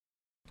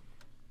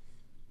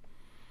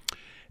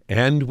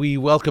And we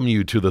welcome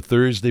you to the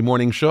Thursday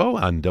morning show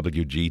on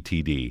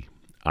WGTD.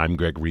 I'm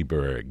Gregory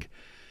Berg.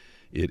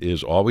 It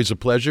is always a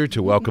pleasure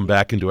to welcome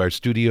back into our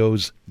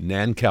studios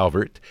Nan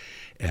Calvert,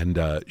 and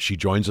she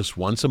joins us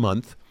once a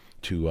month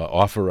to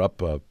offer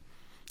up a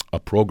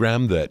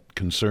program that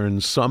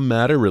concerns some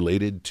matter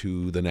related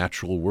to the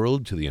natural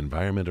world, to the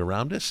environment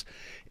around us,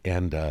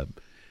 and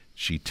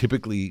she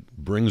typically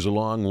brings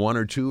along one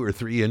or two or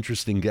three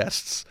interesting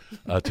guests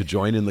to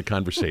join in the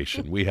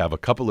conversation. We have a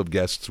couple of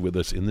guests with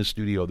us in the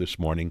studio this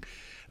morning,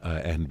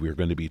 and we're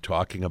going to be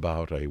talking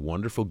about a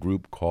wonderful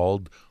group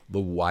called the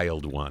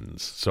Wild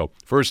Ones. So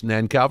first,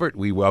 Nan Calvert,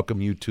 we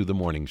welcome you to the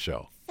morning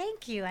show.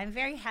 Thank you. I'm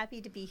very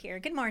happy to be here.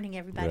 Good morning,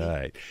 everybody.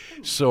 Right.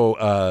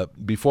 So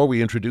before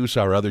we introduce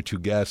our other two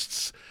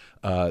guests,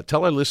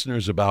 tell our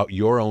listeners about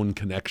your own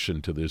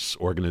connection to this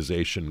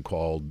organization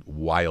called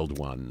Wild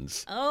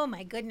Ones. Oh,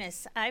 my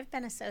goodness. I've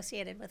been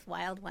associated with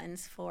Wild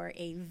Ones for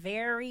a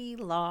very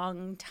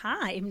long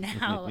time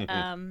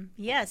now.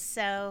 Yes.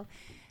 So,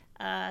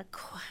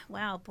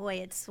 wow, boy,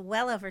 it's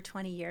well over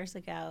 20 years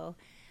ago.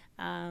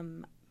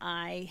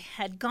 I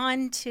had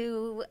gone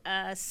to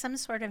some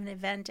sort of an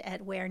event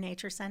at Ware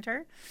Nature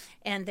Center,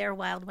 and their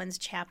Wild Ones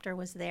chapter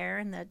was there,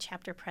 and the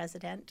chapter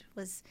president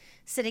was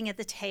sitting at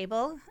the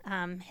table.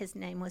 His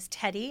name was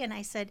Teddy, and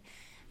I said,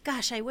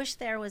 gosh, I wish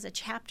there was a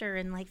chapter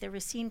in like the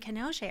Racine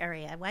Kenosha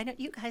area. Why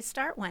don't you guys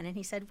start one? And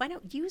he said, why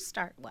don't you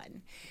start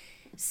one?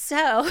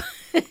 So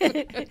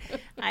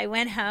I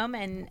went home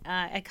and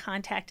I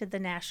contacted the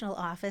national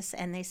office,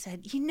 and they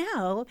said,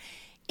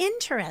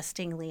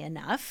 interestingly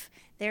enough,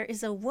 there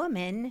is a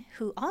woman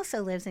who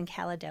also lives in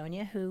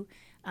Caledonia who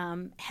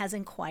has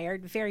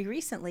inquired very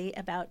recently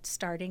about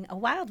starting a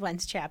Wild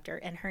Ones chapter,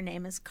 and her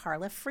name is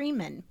Carla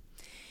Freeman.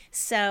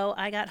 So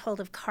I got hold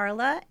of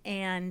Carla,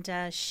 and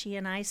she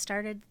and I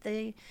started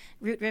the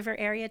Root River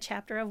area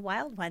chapter of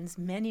Wild Ones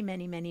many,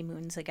 many, many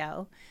moons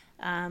ago.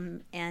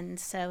 And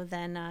so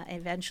then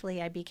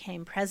eventually I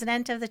became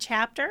president of the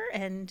chapter,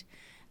 and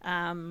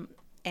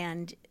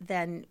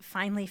then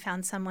finally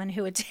found someone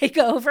who would take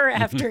over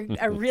after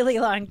a really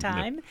long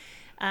time.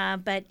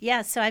 But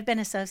yeah, so I've been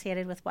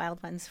associated with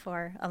Wild Ones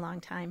for a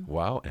long time.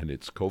 Wow, and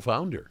it's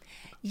co-founder.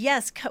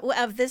 Yes,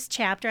 of this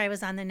chapter. I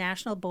was on the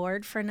national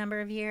board for a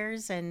number of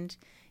years, and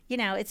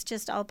it's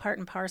just all part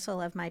and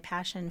parcel of my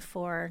passion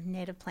for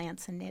native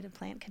plants and native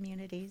plant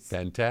communities.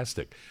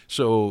 Fantastic.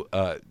 So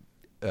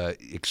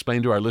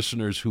explain to our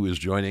listeners who is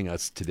joining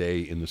us today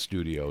in the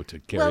studio to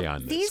carry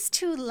on this. These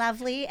two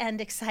lovely and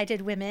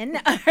excited women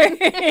are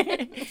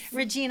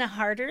Regina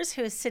Harders,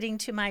 who is sitting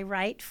to my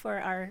right for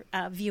our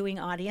viewing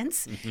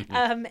audience,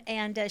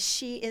 and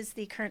she is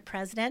the current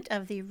president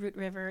of the Root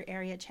River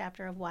area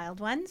chapter of Wild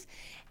Ones.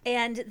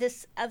 And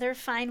this other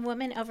fine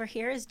woman over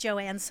here is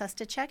Joanne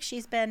Sustachek.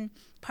 She's been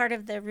part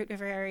of the Root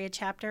River area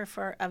chapter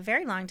for a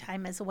very long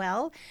time as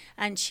well,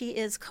 and she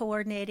is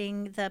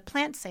coordinating the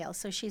plant sale.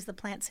 So she's the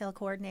plant sale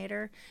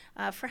coordinator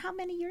for how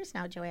many years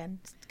now, Joanne?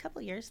 A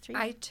couple years, 3?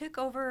 I took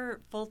over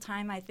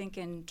full-time, I think,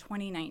 in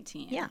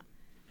 2019. Yeah.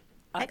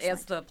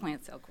 As the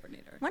plant sale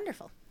coordinator.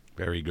 Wonderful.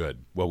 Very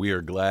good. Well, we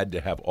are glad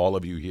to have all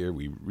of you here.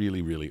 We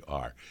really, really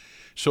are.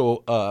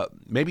 So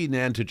maybe,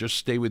 Nan, to just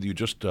stay with you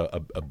just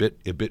a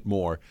bit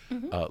more,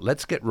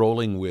 let's get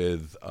rolling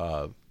with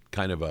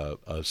kind of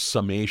a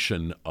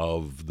summation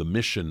of the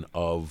mission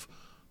of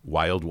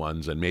Wild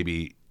Ones, and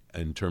maybe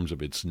in terms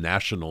of its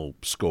national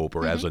scope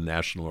or as a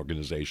national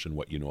organization,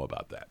 what you know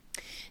about that.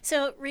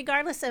 So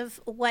regardless of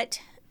what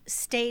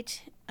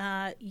state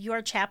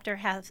your chapter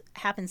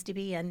happens to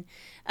be in,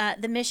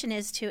 the mission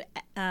is to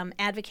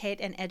advocate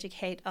and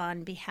educate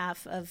on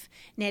behalf of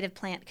native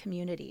plant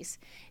communities.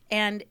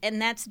 And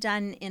that's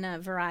done in a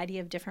variety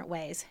of different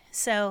ways.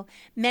 So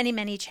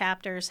many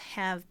chapters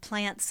have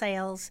plant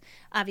sales.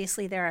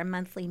 Obviously, there are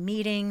monthly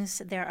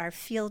meetings. There are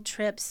field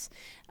trips.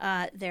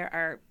 There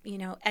are,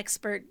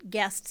 expert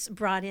guests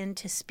brought in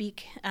to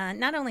speak,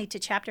 not only to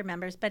chapter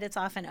members, but it's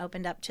often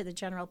opened up to the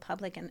general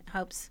public in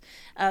hopes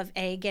of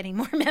A, getting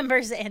more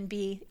members, and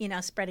B,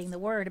 spreading the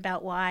word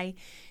about why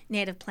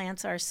native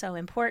plants are so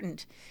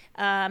important.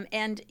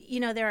 And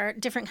there are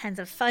different kinds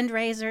of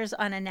fundraisers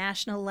on a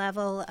national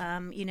level,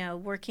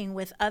 working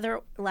with other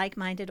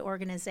like-minded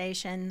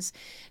organizations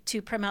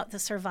to promote the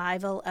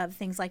survival of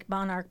things like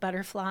monarch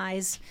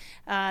butterflies.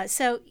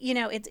 So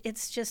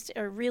it's just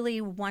a really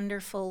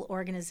wonderful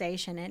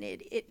organization. And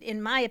it, in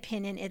my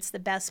opinion, it's the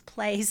best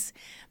place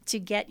to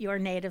get your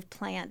native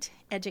plant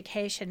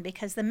education,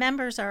 because the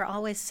members are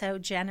always so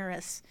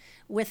generous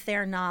with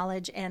their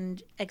knowledge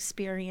and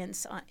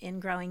experience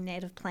in growing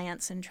native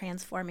plants and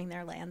transforming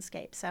their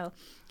landscape. So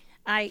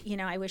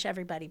I wish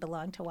everybody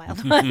belonged to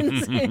Wild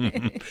Ones.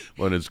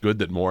 Well, it's good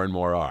that more and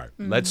more are.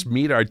 Let's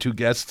meet our two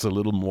guests a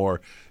little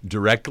more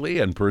directly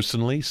and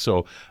personally.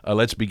 So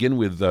let's begin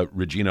with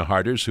Regina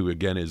Harders, who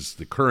again is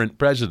the current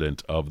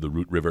president of the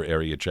Root River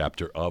area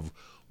chapter of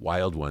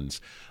Wild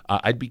Ones.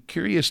 I'd be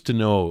curious to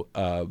know,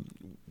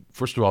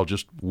 first of all,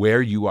 just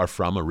where you are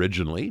from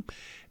originally.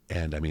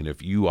 And I mean,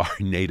 if you are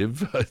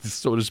native,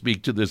 so to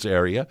speak, to this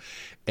area,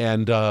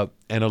 and a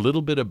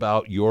little bit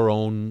about your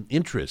own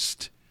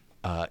interest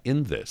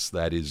in this?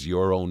 That is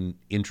your own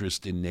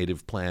interest in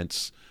native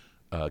plants.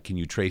 Can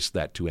you trace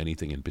that to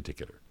anything in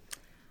particular?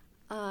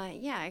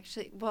 Yeah,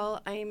 actually,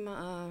 well, I'm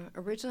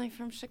originally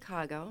from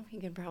Chicago.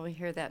 You can probably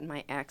hear that in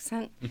my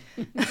accent.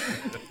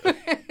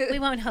 We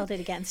won't hold it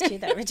against you,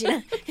 though,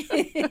 Regina.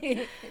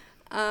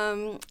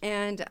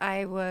 And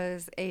I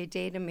was a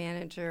data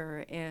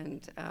manager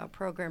and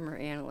programmer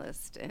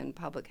analyst in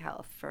public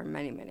health for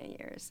many, many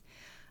years.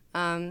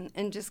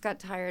 And just got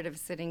tired of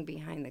sitting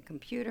behind the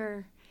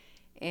computer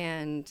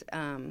and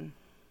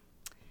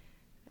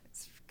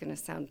it's going to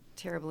sound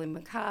terribly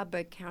macabre,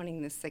 but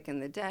counting the sick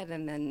and the dead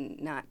and then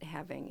not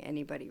having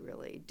anybody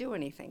really do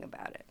anything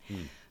about it.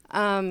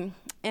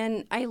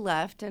 And I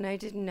left, and I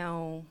didn't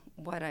know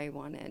what I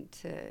wanted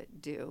to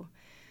do.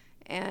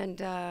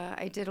 And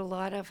I did a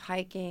lot of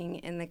hiking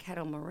in the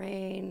Kettle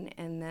Moraine,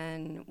 and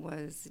then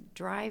was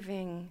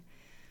driving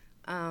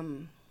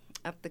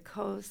up the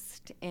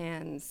coast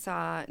and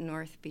saw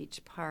North Beach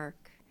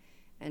Park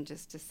and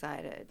just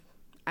decided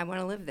I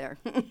want to live there.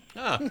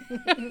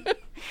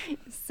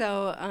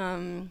 So,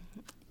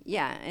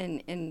 yeah,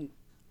 and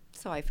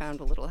so I found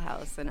a little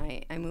house, and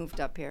I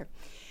moved up here.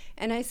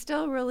 And I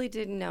still really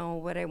didn't know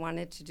what I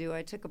wanted to do.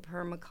 I took a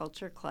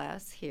permaculture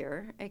class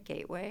here at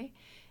Gateway,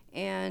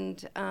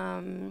 and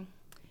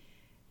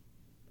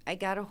I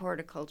got a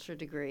horticulture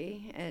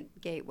degree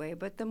at Gateway.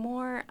 But the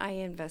more I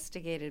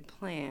investigated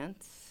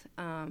plants,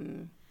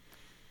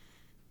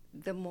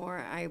 the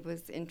more I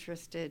was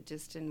interested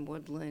just in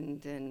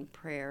woodland and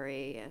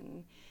prairie.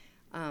 And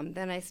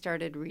then I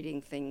started reading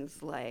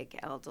things like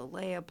Aldo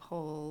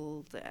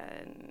Leopold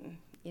and,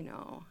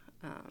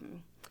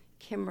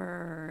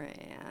 Kimmer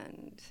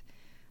and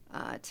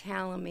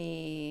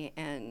Talamy,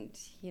 and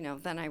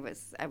then I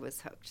was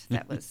hooked.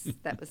 That was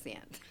the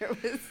end. There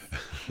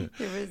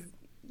was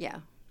yeah.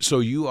 So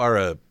you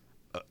are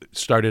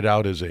started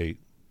out as a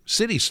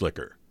city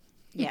slicker.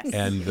 Yes.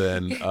 And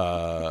then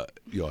have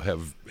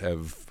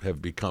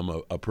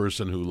become a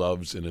person who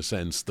loves, in a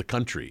sense, the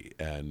country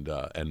and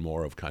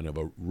more of kind of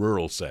a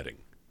rural setting.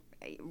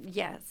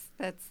 Yes,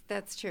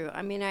 that's true.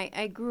 I mean,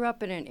 I grew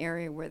up in an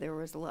area where there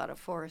was a lot of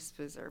forest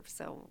preserves,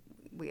 so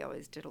we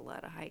always did a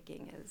lot of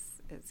hiking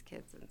as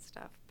kids and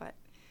stuff.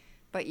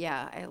 But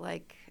yeah, I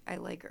like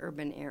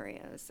urban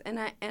areas, and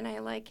I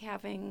like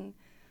having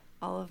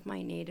all of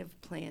my native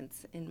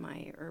plants in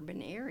my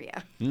urban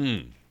area.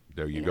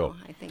 There you go.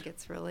 I think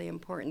it's really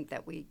important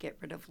that we get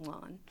rid of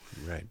lawn.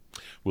 Right.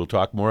 We'll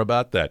talk more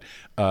about that.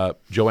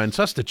 Joanne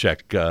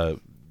Sustacek,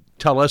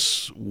 tell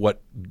us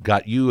what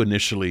got you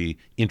initially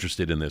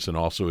interested in this, and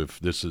also if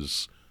this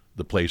is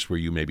the place where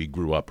you maybe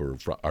grew up or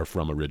are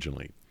from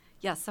originally.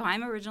 Yes, so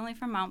I'm originally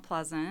from Mount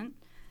Pleasant.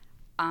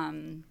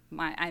 I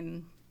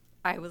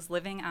was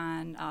living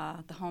on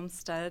the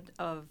homestead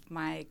of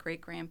my great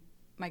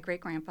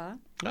grandpa,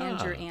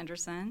 Andrew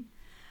Anderson.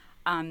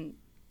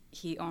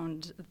 He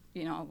owned,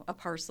 a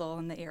parcel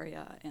in the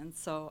area, and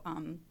so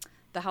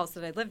the house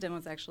that I lived in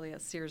was actually a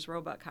Sears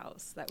Roebuck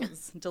house that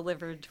was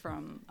delivered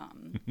from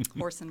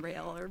horse and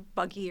rail or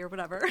buggy or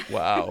whatever.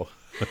 Wow!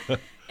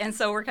 And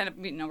so we're kind of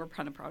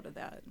proud of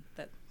that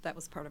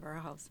was part of our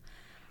house.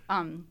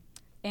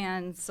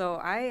 And so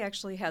I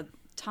actually had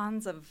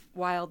tons of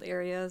wild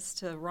areas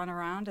to run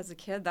around as a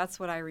kid. That's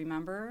what I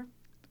remember,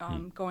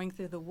 going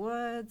through the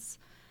woods,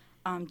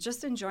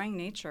 just enjoying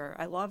nature.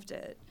 I loved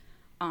it.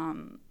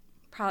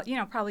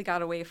 Probably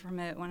got away from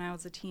it when I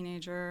was a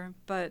teenager,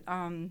 but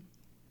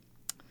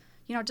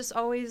just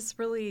always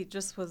really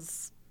just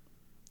was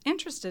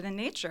interested in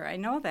nature. I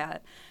know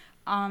that.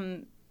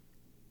 And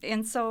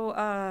so,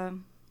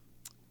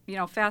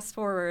 fast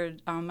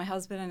forward, my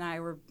husband and I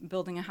were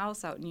building a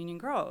house out in Union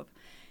Grove.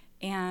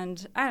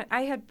 And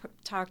I had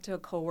talked to a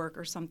coworker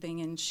or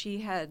something, and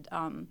she had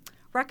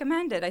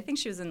recommended, I think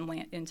she was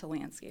into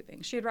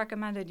landscaping. She had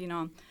recommended,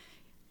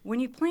 when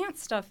you plant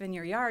stuff in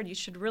your yard, you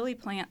should really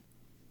plant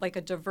like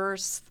a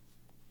diverse,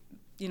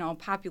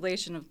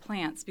 population of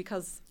plants,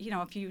 because,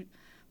 if you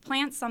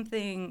plant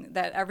something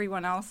that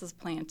everyone else is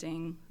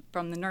planting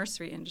from the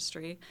nursery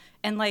industry,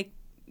 and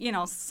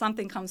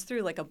something comes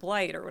through like a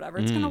blight or whatever,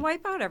 it's going to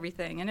wipe out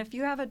everything. And if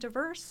you have a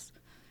diverse,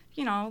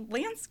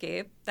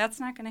 landscape, that's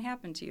not going to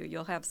happen to you.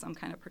 You'll have some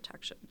kind of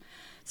protection.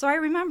 So I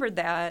remembered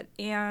that.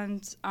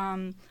 And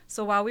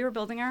so while we were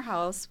building our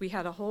house, we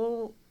had a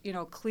whole,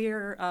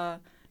 clear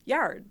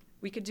yard.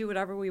 We could do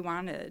whatever we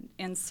wanted.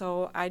 And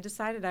so I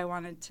decided I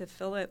wanted to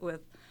fill it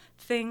with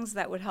things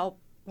that would help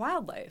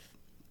wildlife.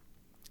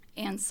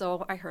 And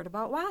so I heard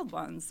about Wild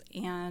Ones.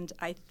 And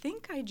I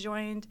think I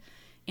joined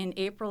in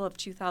April of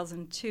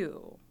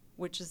 2002,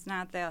 which is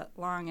not that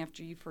long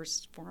after you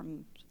first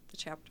formed the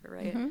chapter,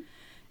 right? Mm-hmm.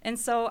 And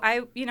so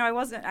I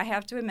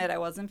have to admit, I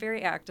wasn't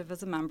very active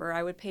as a member.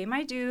 I would pay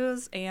my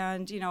dues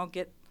and,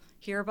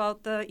 hear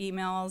about the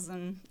emails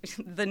and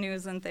the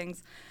news and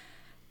things.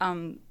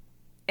 And,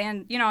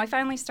 I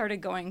finally started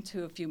going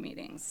to a few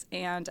meetings.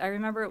 And I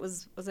remember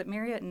was it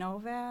Mariette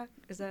Novak?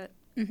 Is that?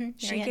 Mm-hmm.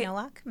 Mariette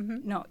Nowak?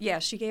 Mm-hmm. No, yeah,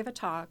 she gave a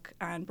talk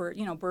on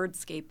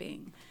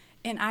birdscaping.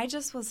 And I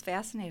just was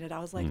fascinated. I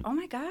was like, oh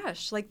my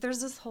gosh, like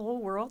there's this whole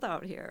world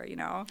out here, you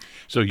know?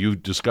 So you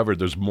discovered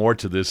there's more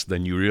to this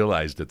than you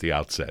realized at the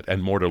outset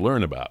and more to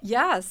learn about.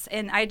 Yes.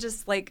 And I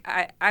just like,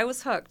 I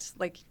was hooked,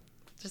 like,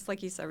 just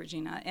like you said,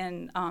 Regina.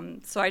 And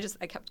so I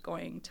kept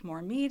going to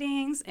more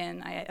meetings,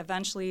 and I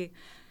eventually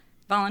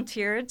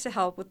volunteered to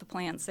help with the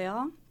plant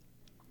sale.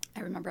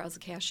 I remember I was a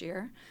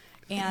cashier.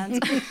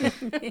 And,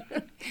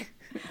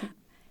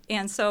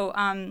 and so,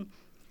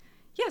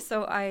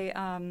 so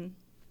I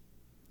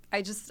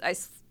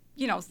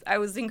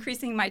was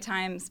increasing my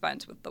time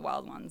spent with the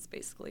wild ones,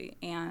 basically.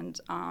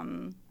 And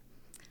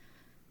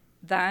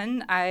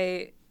then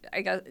I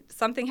got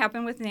something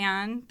happened with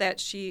Nan that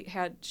she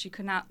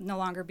could no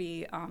longer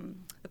be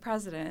the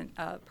president.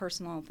 A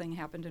personal thing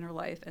happened in her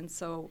life, and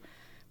so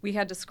we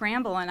had to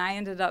scramble. And I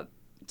ended up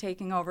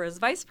taking over as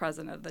vice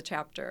president of the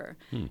chapter.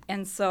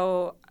 And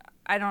so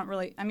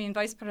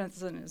vice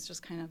president is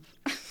just kind of.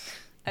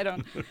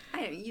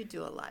 You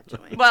do a lot,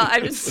 Joanne. Well, I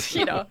just,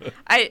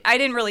 I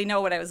didn't really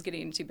know what I was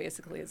getting into,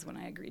 basically, is when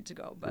I agreed to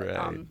go. But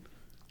right.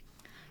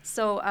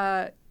 So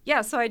I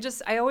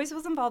always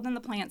was involved in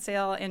the plant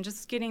sale and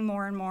just getting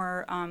more and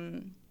more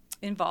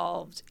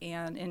involved.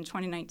 And in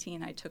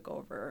 2019, I took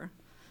over,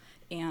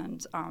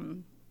 and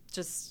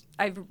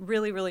I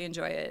really, really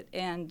enjoy it.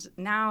 And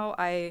now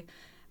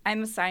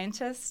I'm a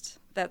scientist.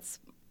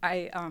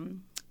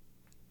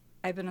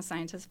 I've been a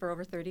scientist for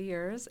over 30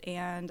 years,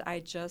 and I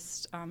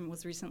just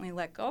was recently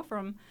let go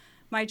from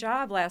my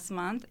job last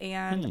month,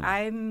 and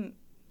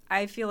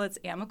I feel it's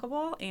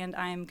amicable, and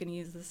I'm going to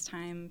use this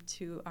time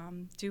to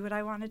do what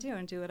I want to do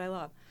and do what I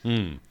love.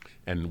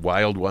 And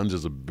Wild Ones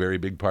is a very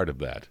big part of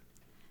that.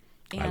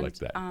 And, I like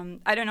that.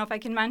 I don't know if I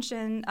can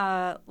mention,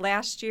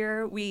 last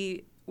year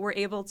we were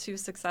able to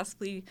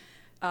successfully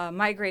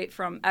migrate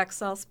from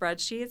Excel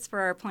spreadsheets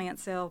for our plant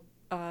sale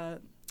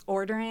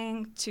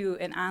ordering to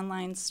an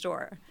online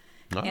store.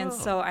 And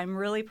so I'm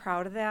really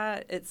proud of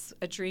that. It's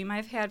a dream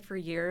I've had for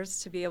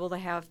years to be able to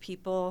have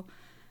people,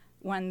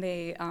 when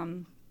they,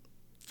 when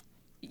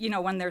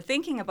they're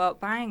thinking about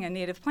buying a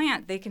native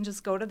plant, they can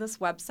just go to this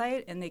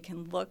website and they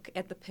can look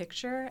at the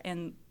picture,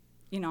 and,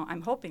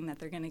 I'm hoping that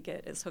they're going to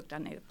get as hooked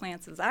on native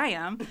plants as I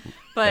am.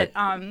 But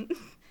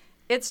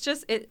it's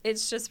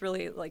just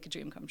really like a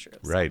dream come true.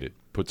 So. Right. It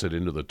puts it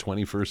into the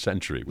 21st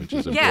century, which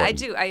is important. Yeah, I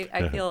do.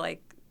 I feel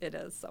like it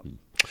is. So.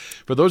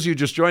 For those of you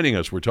just joining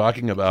us, we're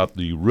talking about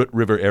the Root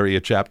River area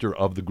chapter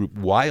of the group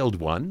Wild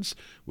Ones,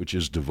 which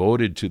is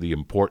devoted to the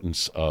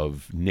importance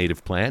of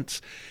native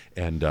plants.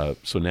 And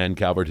so Nan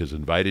Calvert has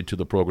invited to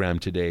the program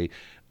today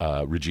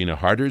Regina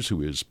Harders,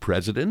 who is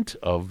president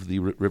of the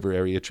Root River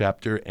area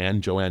chapter,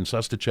 and Joanne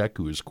Sustacek,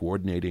 who is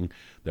coordinating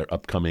their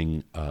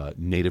upcoming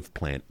native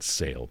plant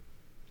sale.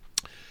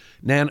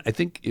 Nan, I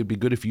think it'd be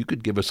good if you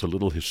could give us a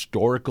little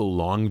historical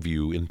long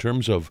view in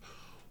terms of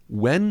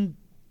when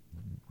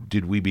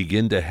did we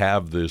begin to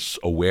have this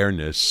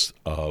awareness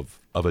of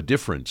a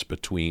difference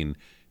between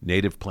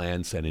native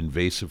plants and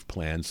invasive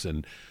plants?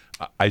 And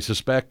I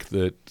suspect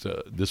that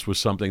this was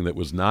something that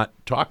was not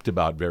talked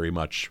about very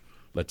much,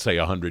 let's say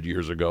 100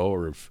 years ago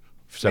or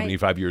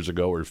 75 years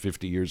ago or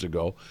 50 years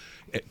ago.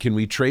 Can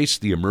we trace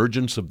the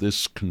emergence of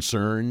this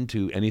concern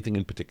to anything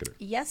in particular?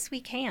 Yes,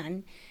 we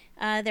can.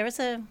 There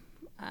was a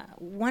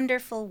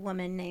wonderful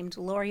woman named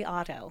Lori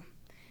Otto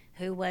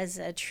who was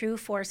a true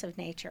force of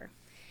nature.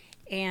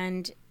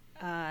 And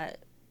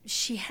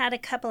she had a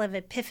couple of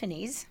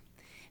epiphanies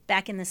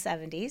back in the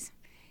 70s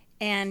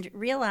and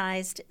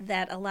realized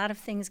that a lot of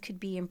things could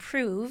be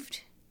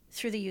improved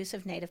through the use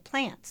of native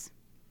plants.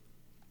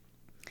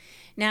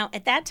 Now,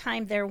 at that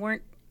time, there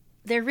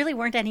really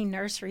weren't any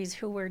nurseries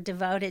who were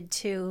devoted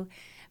to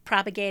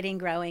propagating,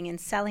 growing, and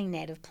selling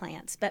native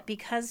plants. But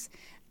because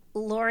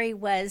Lori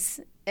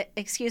was,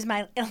 excuse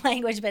my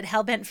language, but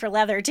hell-bent for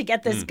leather to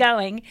get this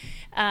going,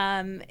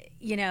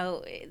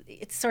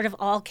 it sort of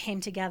all came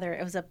together.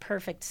 It was a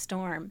perfect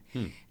storm.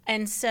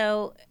 And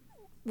so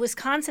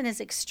Wisconsin is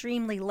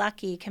extremely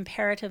lucky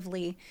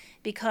comparatively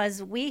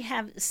because we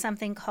have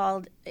something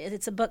called,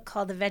 it's a book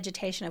called The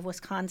Vegetation of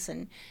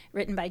Wisconsin,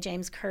 written by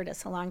James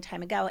Curtis a long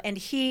time ago. And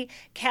he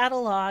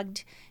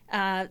cataloged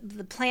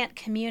the plant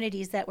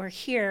communities that were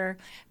here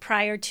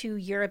prior to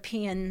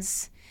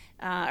Europeans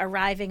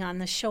arriving on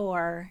the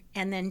shore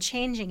and then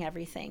changing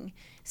everything.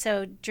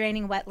 So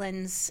draining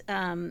wetlands,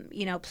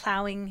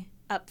 plowing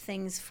up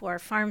things for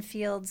farm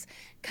fields,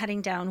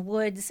 cutting down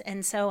woods,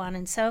 and so on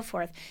and so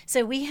forth.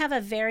 So we have a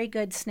very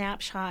good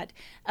snapshot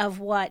of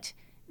what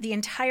the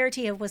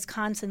entirety of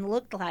Wisconsin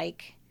looked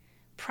like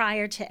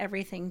prior to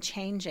everything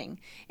changing.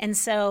 And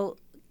so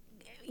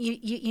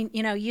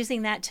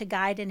using that to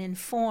guide and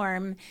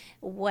inform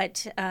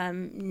what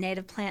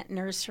native plant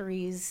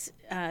nurseries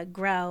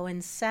grow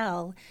and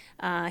sell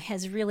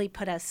has really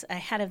put us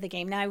ahead of the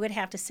game. Now, I would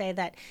have to say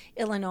that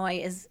Illinois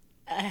is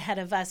ahead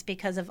of us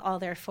because of all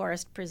their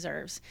forest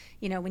preserves.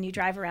 When you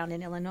drive around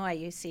in Illinois,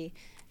 you see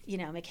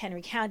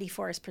McHenry County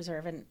Forest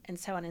Preserve and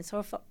so on and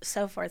so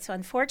forth. So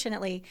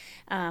unfortunately,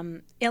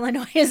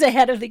 Illinois is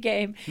ahead of the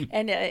game.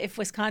 And if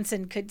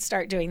Wisconsin could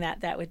start doing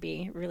that, that would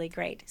be really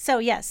great. So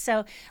yes,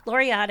 so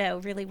Lori Otto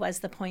really was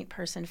the point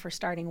person for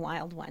starting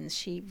Wild Ones.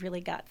 She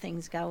really got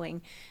things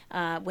going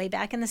way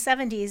back in the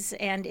 70s,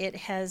 and it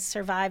has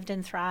survived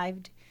and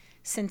thrived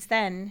since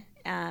then.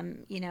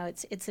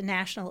 It's a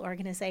national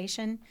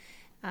organization.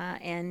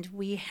 And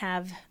we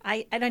have,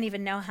 I don't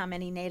even know how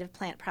many native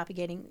plant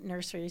propagating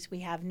nurseries we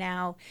have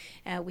now.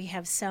 We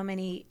have so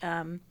many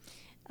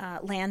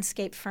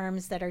landscape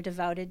firms that are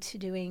devoted to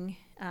doing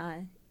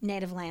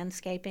native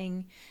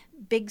landscaping,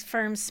 big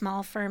firms,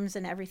 small firms,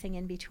 and everything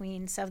in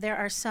between. So there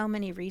are so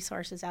many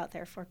resources out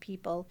there for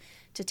people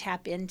to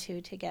tap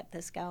into to get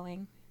this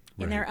going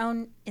in their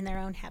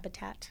own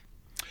habitat.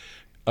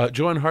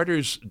 Joanne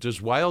Harders,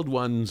 does Wild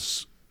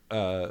Ones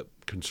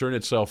concern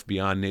itself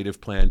beyond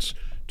native plants?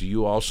 Do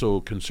you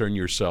also concern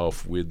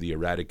yourself with the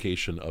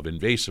eradication of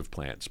invasive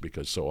plants?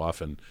 Because so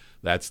often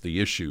that's the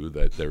issue,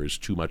 that there is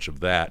too much of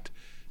that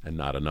and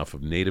not enough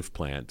of native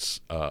plants.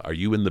 Are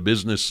you in the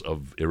business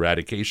of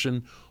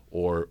eradication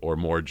or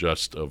more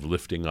just of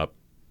lifting up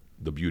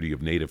the beauty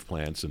of native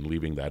plants and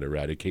leaving that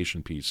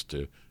eradication piece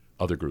to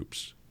other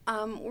groups?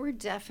 We're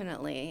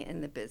definitely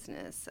in the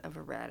business of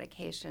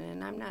eradication,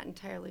 and I'm not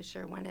entirely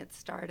sure when it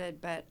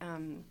started, but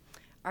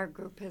our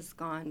group has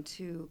gone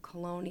to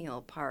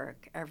Colonial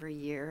Park every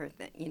year.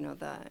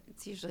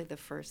 It's usually the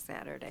first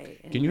Saturday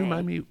in Can you May.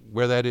 remind me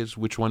where that is?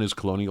 Which one is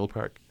Colonial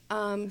Park?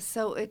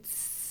 So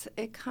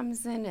it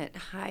comes in at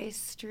High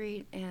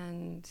Street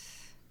and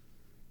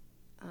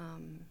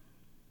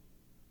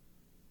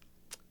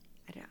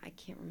I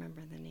can't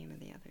remember the name of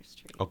the other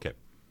street. Okay,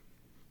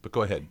 but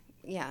go ahead.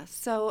 Yeah,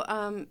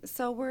 so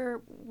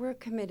we're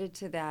committed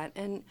to that,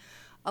 and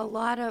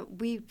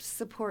we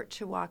support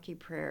Chewauquee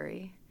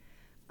Prairie.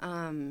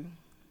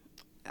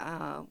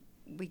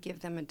 We give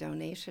them a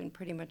donation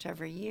pretty much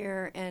every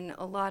year, and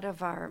a lot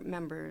of our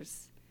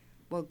members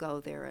will go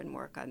there and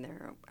work on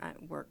their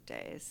work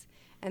days,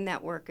 and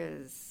that work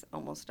is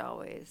almost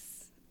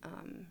always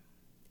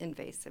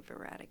invasive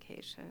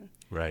eradication.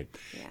 Right.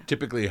 Yeah.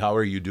 Typically, how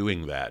are you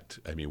doing that?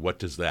 I mean, what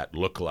does that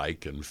look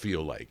like and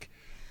feel like?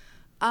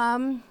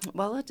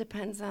 Well, it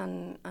depends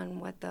on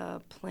what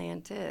the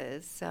plant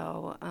is.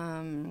 So,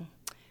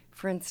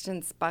 for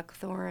instance,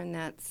 buckthorn,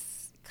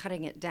 that's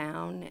cutting it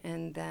down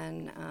and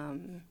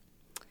then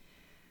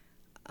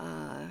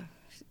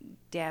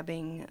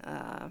dabbing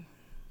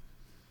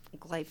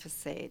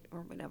glyphosate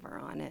or whatever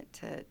on it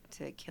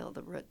to kill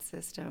the root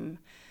system.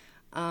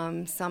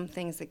 Some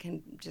things that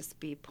can just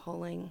be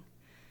pulling.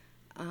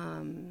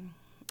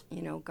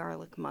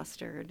 Garlic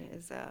mustard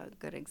is a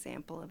good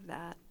example of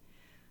that.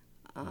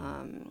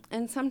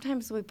 And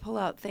sometimes we pull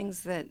out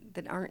things that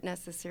aren't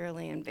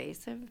necessarily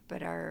invasive,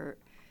 but are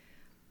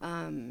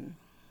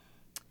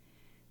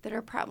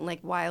problem,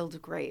 like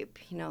wild grape,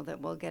 that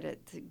we'll get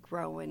it to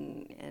grow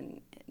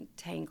and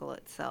tangle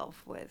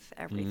itself with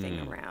everything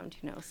around,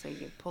 so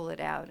you pull it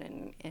out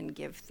and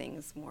give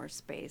things more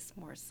space,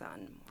 more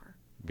sun, more.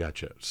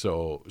 Gotcha.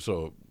 So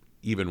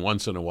even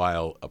once in a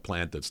while, a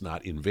plant that's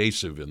not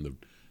invasive in the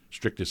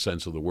strictest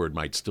sense of the word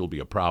might still be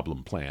a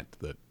problem plant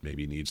that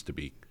maybe needs to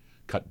be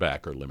cut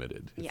back or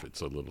limited if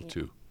it's a little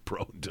too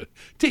prone to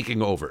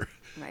taking over.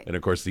 Right. And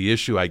of course, the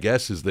issue, I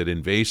guess, is that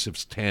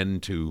invasives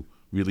tend to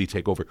really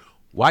take over.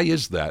 Why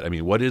is that? I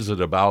mean, what is it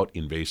about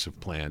invasive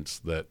plants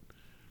that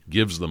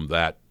gives them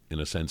that, in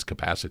a sense,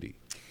 capacity?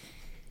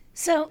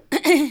 So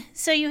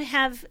you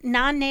have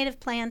non-native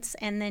plants,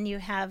 and then you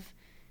have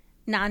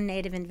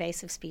non-native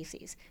invasive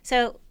species.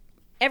 So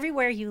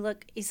everywhere you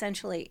look,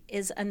 essentially,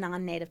 is a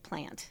non-native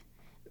plant.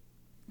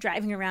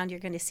 Driving around, you're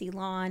going to see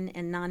lawn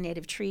and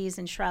non-native trees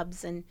and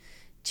shrubs and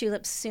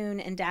tulips soon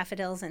and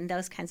daffodils and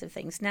those kinds of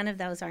things. None of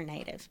those are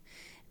native.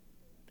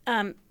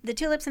 The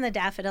tulips and the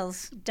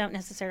daffodils don't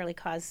necessarily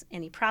cause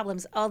any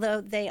problems,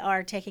 although they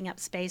are taking up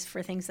space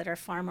for things that are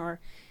far more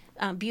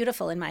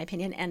beautiful, in my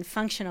opinion, and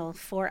functional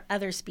for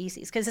other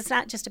species. Because it's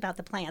not just about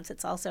the plants,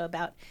 it's also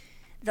about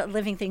the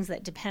living things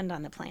that depend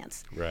on the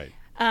plants. Right.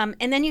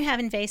 And then you have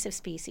invasive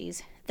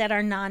species that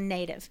are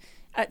non-native.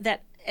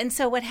 And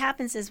so what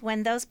happens is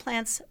when those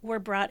plants were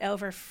brought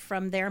over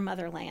from their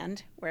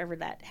motherland, wherever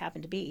that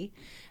happened to be,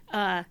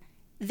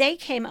 they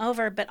came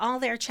over, but all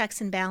their checks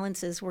and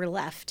balances were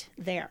left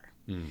there.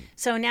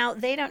 So now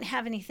they don't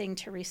have anything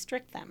to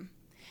restrict them.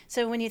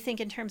 So when you think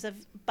in terms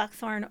of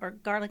buckthorn or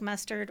garlic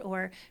mustard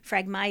or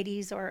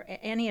Phragmites or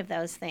any of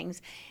those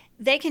things,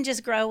 they can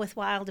just grow with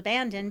wild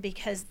abandon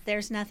because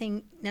there's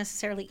nothing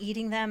necessarily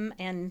eating them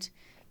and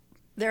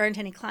there aren't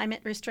any climate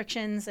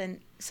restrictions,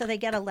 and so they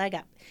get a leg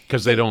up.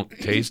 Because they don't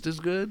taste as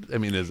good? I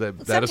mean, is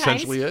that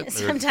essentially it?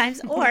 Sometimes,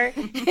 or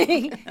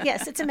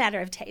yes, it's a matter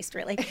of taste,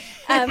 really.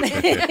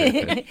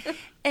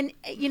 And,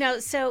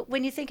 so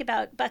when you think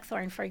about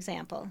buckthorn, for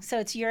example, so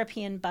it's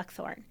European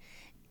buckthorn,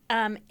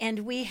 and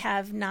we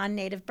have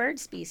non-native bird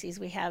species.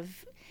 We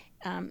have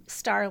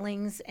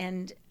starlings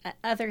and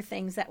other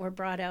things that were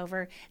brought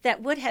over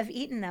that would have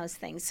eaten those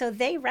things. So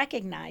they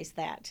recognize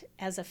that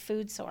as a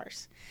food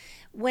source.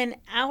 When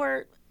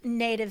our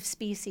native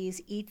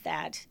species eat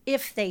that,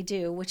 if they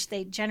do, which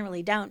they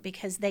generally don't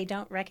because they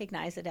don't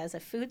recognize it as a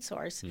food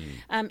source,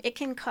 it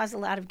can cause a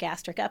lot of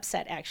gastric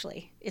upset,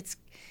 actually. It's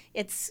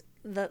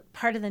the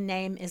part of the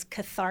name is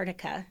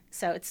Cathartica,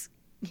 so it's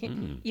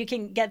you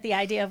can get the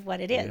idea of what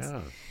it is.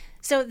 Yeah.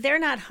 So they're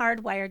not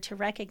hardwired to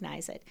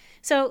recognize it.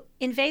 So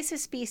invasive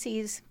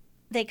species,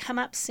 they come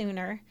up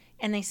sooner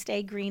and they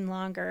stay green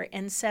longer,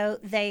 and so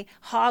they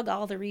hog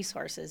all the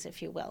resources,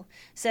 if you will.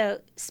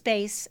 So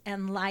space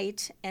and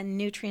light and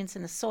nutrients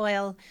in the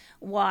soil,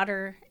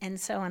 water, and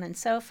so on and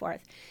so forth.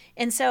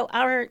 And so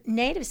our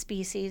native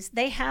species,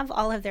 they have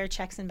all of their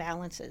checks and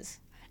balances.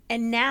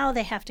 And now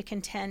they have to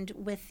contend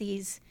with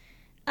these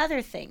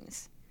other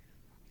things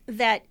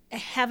that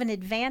have an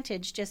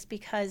advantage just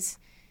because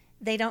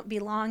they don't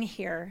belong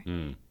here.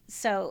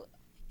 So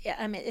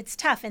I mean, it's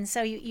tough. And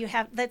so you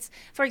have,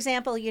 for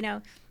example,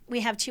 we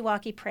have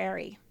Chihuahua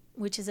Prairie,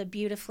 which is a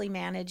beautifully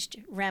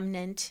managed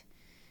remnant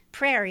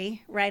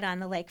prairie right on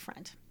the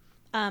lakefront.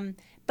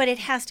 But it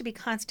has to be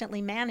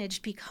constantly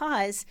managed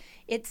because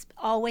it's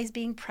always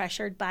being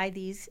pressured by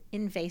these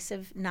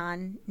invasive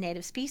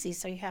non-native species.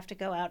 So you have to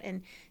go out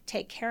and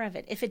take care of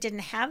it. If it didn't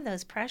have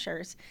those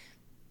pressures,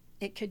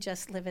 it could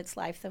just live its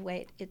life the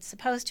way it's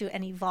supposed to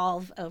and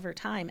evolve over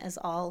time, as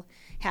all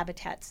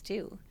habitats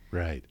do.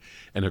 Right.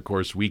 And of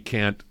course, we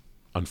can't,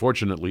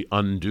 unfortunately,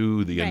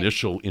 undo the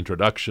initial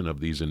introduction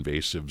of these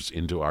invasives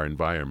into our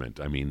environment.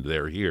 I mean,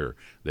 they're here.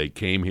 They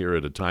came here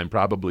at a time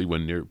probably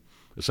when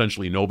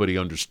essentially nobody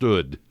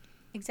understood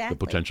exactly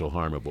the potential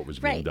harm of what was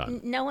being done.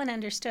 No one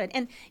understood.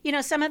 And,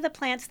 some of the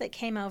plants that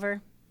came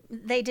over,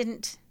 they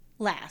didn't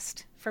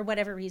last. For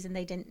whatever reason,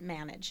 they didn't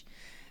manage.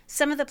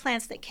 Some of the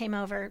plants that came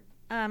over,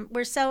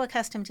 we're so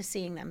accustomed to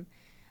seeing them,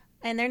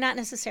 and they're not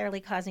necessarily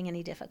causing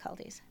any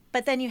difficulties.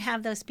 But then you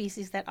have those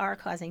species that are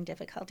causing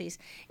difficulties,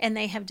 and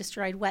they have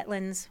destroyed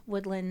wetlands,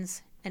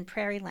 woodlands, and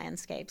prairie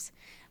landscapes.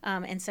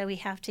 And so we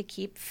have to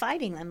keep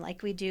fighting them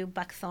like we do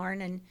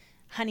buckthorn and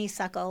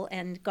honeysuckle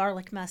and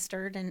garlic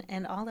mustard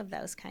and all of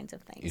those kinds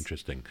of things.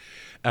 Interesting.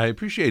 I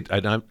appreciate,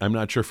 I'm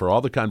not sure for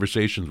all the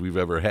conversations we've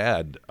ever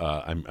had,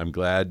 I'm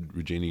glad,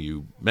 Regina,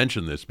 you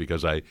mentioned this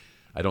because I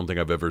don't think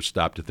I've ever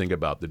stopped to think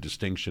about the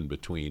distinction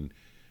between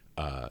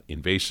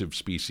invasive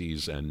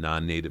species and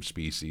non-native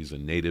species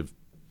and native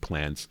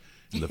plants,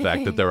 and the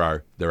fact that there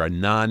are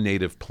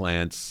non-native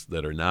plants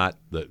that are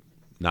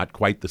not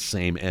quite the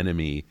same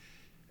enemy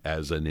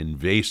as an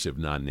invasive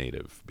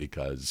non-native,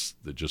 because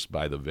just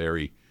by the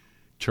very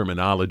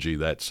terminology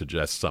that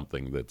suggests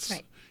something that's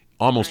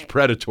almost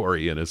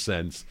predatory in a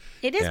sense.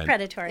 It is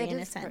predatory in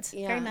a sense,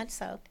 very much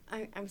so.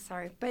 I'm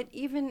sorry, but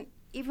even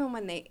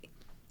when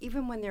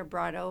they're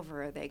brought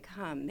over, they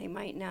come. You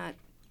might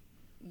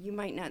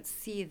not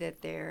see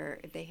that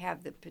they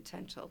have the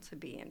potential to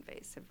be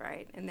invasive,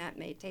 right? And that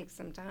may take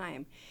some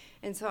time.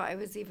 And so I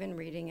was even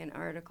reading an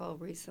article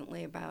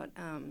recently about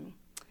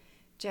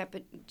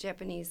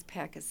Japanese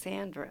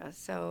Pachysandra.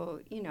 So,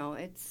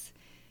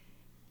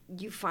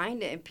 you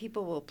find it, and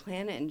people will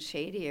plant it in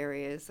shady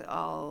areas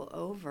all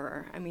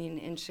over. I mean,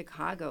 in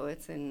Chicago,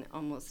 it's in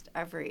almost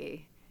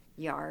every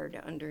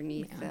yard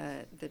underneath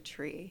the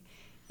tree.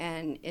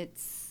 And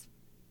it's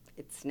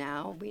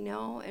now, we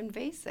know,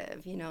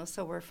 invasive,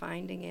 so we're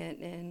finding it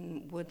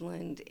in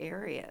woodland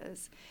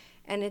areas.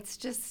 And it's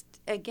just,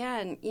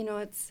 again,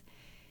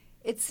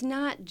 it's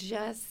not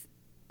just,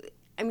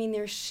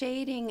 they're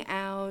shading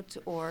out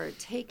or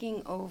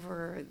taking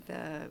over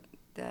the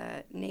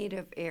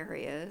native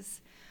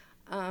areas.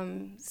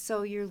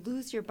 So you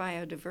lose your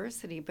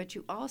biodiversity, but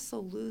you also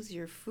lose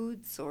your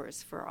food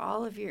source for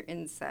all of your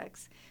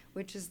insects,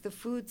 which is the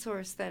food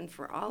source then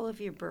for all of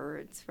your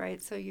birds,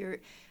 right? So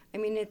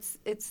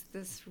it's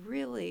this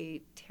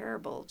really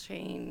terrible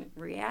chain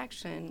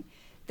reaction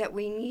that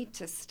we need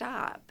to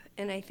stop.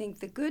 And I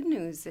think the good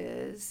news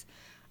is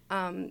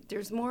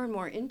there's more and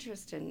more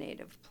interest in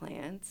native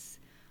plants.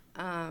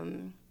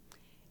 And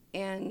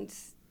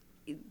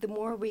the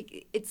more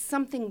it's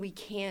something we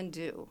can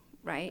do,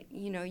 right?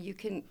 You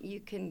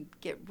can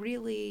get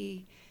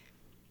really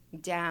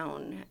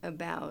down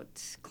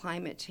about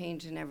climate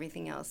change and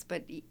everything else,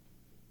 but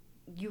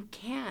you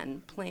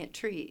can plant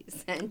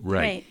trees and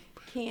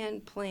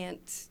can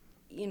plant,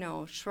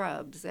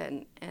 shrubs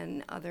and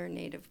other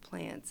native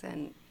plants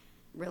and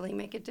really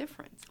make a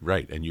difference.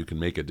 Right, and you can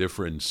make a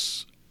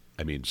difference,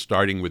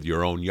 starting with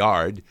your own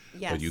yard,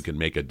 yes. But you can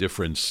make a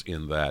difference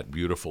in that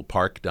beautiful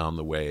park down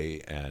the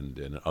way and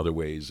in other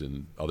ways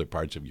in other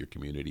parts of your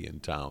community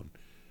and town.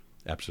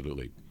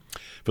 Absolutely.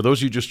 For those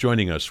of you just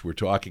joining us, we're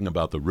talking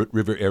about the Root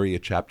River Area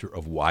chapter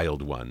of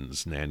Wild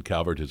Ones. Nan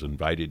Calvert has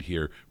invited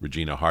here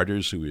Regina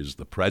Harders, who is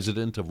the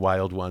president of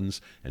Wild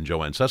Ones, and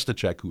Joanne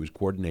Sustachek, who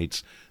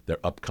coordinates their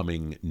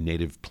upcoming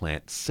native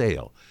plant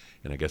sale.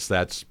 And I guess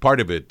that's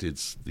part of it.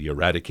 It's the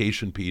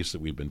eradication piece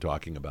that we've been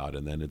talking about,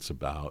 and then it's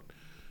about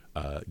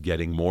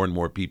getting more and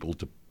more people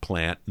to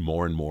plant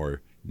more and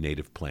more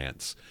native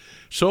plants.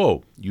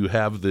 So you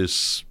have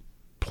this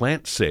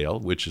plant sale,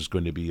 which is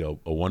going to be a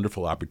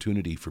wonderful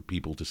opportunity for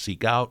people to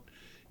seek out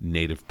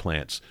native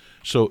plants.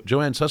 So,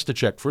 Joanne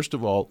Sustacek, first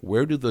of all,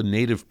 where do the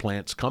native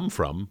plants come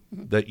from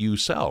that you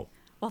sell?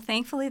 Well,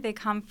 thankfully, they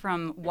come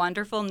from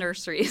wonderful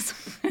nurseries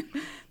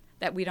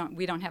that we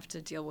don't have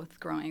to deal with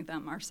growing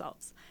them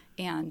ourselves.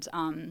 And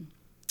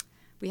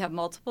we have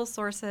multiple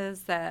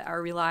sources that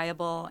are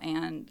reliable,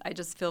 and I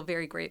just feel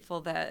very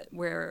grateful that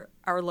where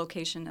our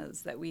location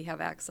is, that we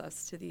have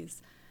access to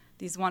these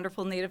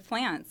wonderful native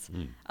plants.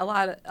 A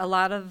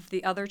lot of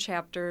the other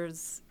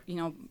chapters,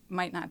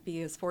 might not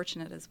be as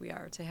fortunate as we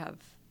are to have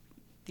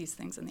these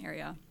things in the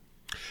area.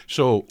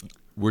 So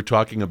we're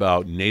talking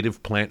about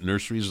native plant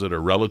nurseries that are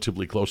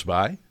relatively close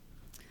by?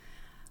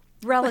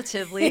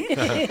 Relatively.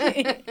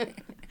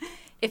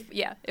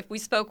 If we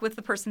spoke with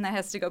the person that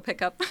has to go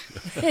pick up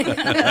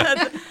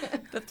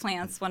the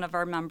plants, one of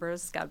our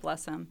members, God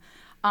bless him,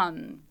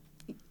 a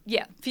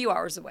few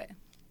hours away.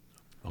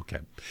 Okay.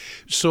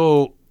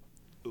 So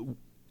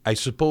I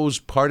suppose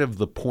part of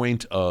the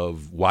point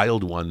of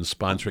Wild Ones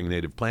sponsoring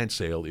Native Plant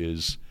Sale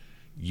is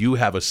you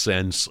have a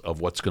sense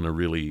of what's going to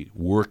really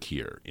work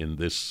here in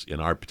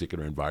our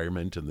particular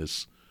environment, in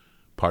this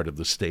part of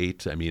the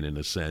state. I mean, in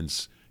a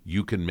sense,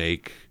 you can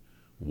make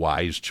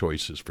wise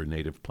choices for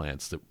native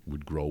plants that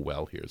would grow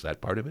well here. Is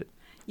that part of it?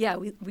 Yeah,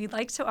 we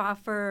like to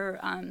offer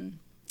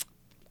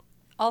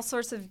all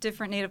sorts of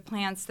different native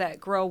plants that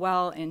grow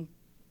well in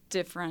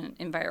different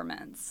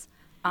environments.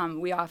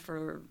 We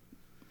offer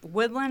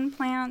woodland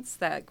plants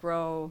that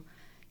grow,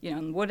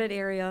 in wooded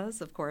areas,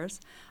 of course.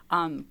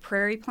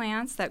 Prairie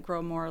plants that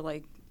grow more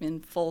like in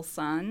full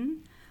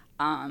sun.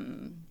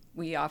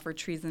 We offer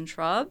trees and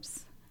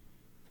shrubs.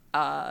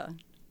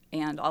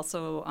 And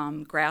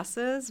also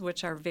grasses,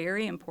 which are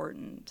very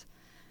important.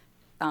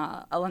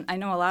 I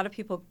know a lot of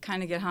people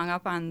kind of get hung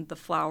up on the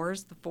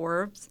flowers, the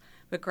forbs,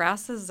 but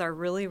grasses are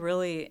really,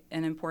 really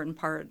an important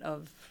part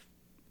of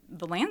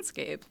the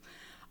landscape.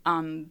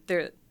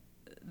 The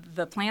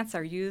plants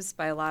are used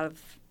by a lot of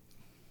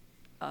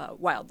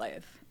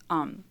wildlife.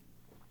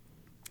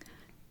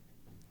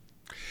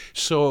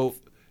 So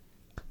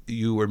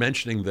you were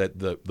mentioning that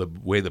the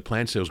way the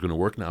plant sale is going to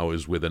work now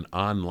is with an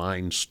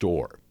online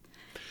store.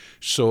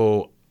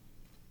 So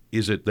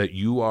is it that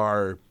you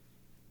are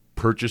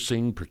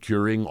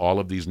procuring all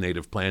of these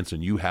native plants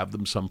and you have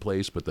them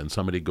someplace, but then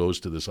somebody goes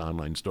to this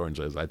online store and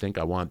says, I think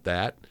I want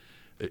that?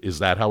 Is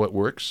that how it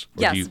works?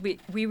 Or yes,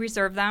 we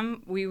reserve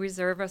them. We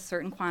reserve a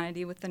certain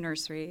quantity with the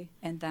nursery,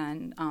 and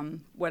then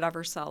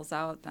whatever sells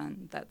out,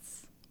 then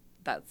that's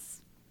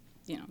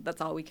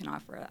all we can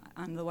offer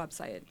on the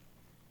website.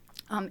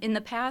 In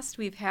the past,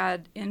 we've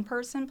had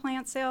in-person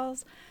plant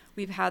sales.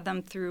 We've had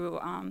them through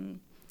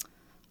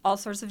all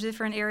sorts of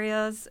different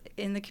areas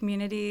in the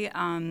community.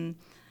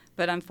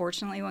 But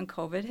unfortunately, when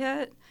COVID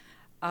hit,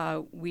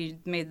 we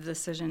made the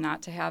decision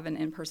not to have an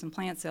in-person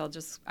plant sale.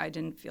 I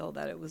didn't feel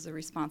that it was a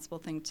responsible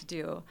thing to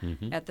do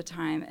at the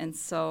time. And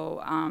so,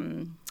 I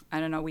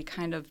don't know, we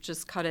kind of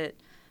just cut it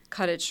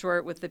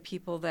short with the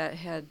people that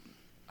had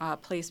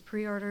placed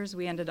pre-orders.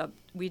 We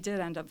did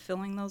end up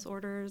filling those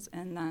orders,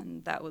 and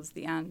then that was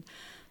the end.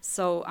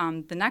 So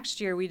the next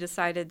year, we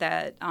decided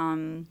that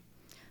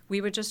we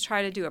would just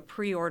try to do a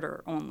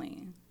pre-order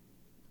only.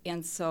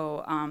 And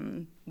so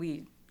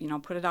we,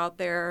 put it out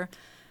there,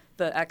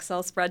 the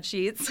Excel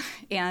spreadsheets,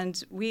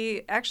 and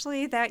we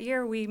actually that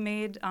year we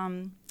made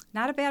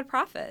not a bad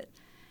profit.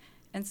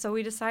 And so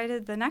we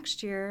decided the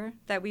next year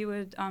that we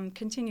would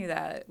continue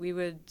that. We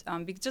would,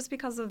 just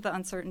because of the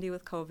uncertainty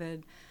with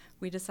COVID,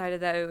 we decided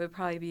that it would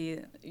probably be,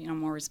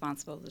 more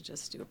responsible to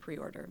just do a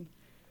pre-order.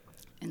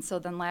 And so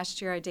then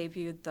last year I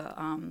debuted the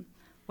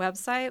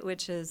website,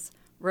 which is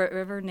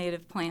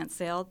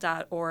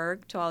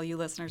RootRiverNativePlantSale.org, to all you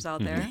listeners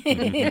out there.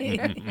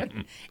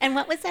 And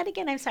what was that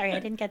again? I'm sorry,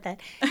 I didn't get that.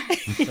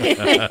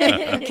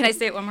 Can I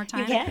say it one more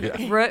time? Yeah.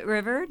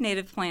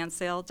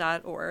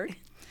 RootRiverNativePlantSale.org.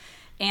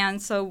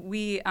 And so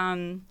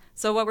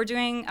so what we're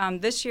doing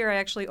this year, I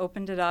actually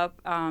opened it up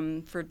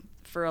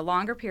for a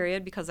longer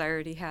period because I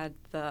already had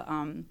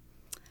the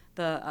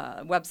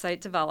website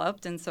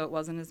developed, and so it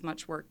wasn't as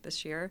much work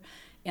this year.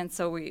 And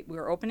so we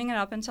were opening it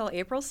up until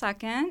April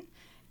 2nd.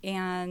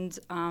 And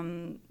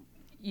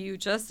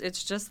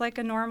it's just like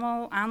a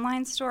normal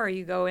online store.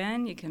 You go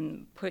in, you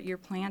can put your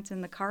plant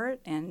in the cart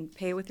and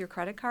pay with your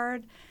credit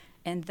card.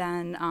 And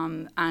then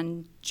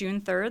on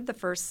June 3rd, the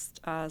first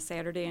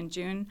Saturday in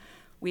June,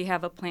 we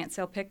have a plant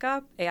sale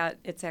pickup.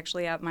 It's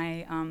actually at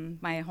my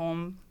my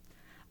home.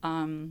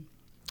 I'm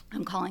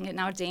calling it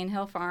now Dane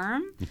Hill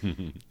Farm.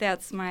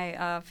 That's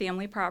my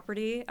family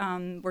property.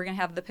 We're going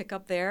to have the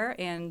pickup there,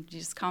 and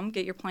you just come,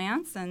 get your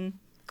plants, and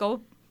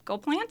go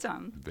plant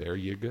them.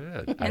 Very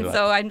good. And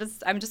so I'm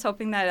just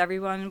hoping that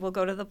everyone will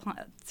go to the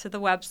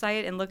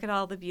website and look at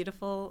all the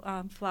beautiful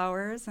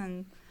flowers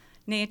and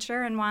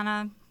nature and want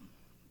to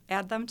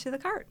add them to the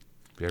cart.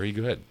 Very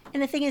good.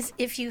 And the thing is,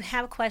 if you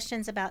have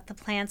questions about the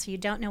plants, or you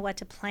don't know what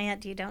to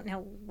plant, you don't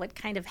know what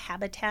kind of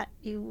habitat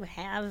you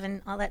have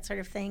and all that sort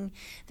of thing,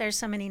 there's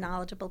so many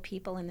knowledgeable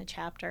people in the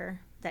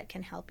chapter that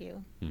can help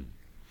you.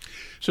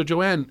 So,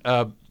 Joanne,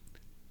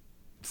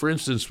 for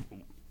instance,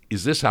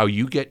 is this how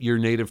you get your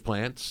native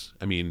plants?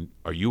 I mean,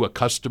 are you a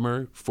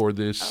customer for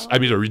this? I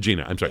mean, or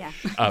Regina, I'm sorry. Yeah.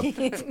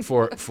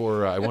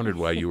 For I wondered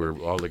why you were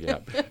all the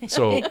gap.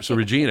 So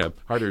Regina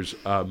Harters,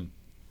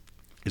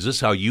 is this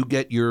how you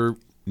get your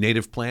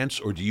native plants,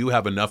 or do you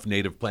have enough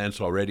native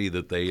plants already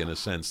that they, in a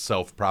sense,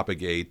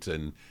 self-propagate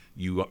and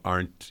you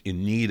aren't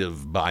in need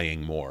of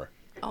buying more?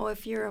 Oh,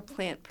 if you're a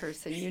plant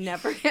person, you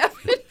never have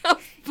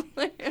enough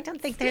plants. I don't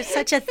think there's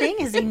such a thing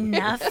as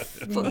enough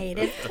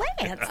native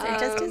plants. There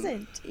just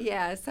isn't.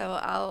 Yeah, so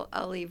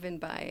I'll even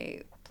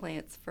buy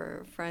plants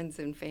for friends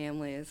and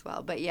family as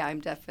well. But yeah, I'm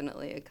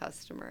definitely a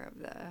customer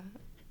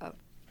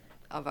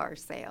of our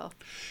sale.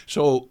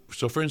 So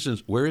for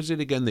instance, where is it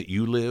again that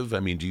you live?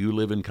 I mean, do you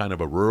live in kind of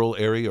a rural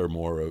area or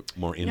more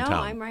in No,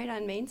 town? I'm right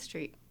on Main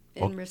Street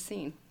in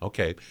Racine.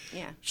 Okay.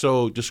 Yeah.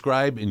 So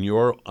describe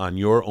on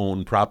your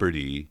own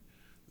property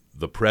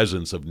the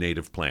presence of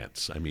native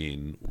plants. I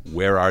mean,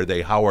 where are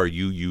they? How are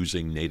you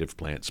using native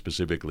plants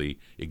specifically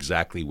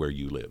exactly where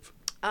you live?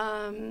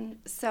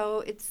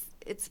 So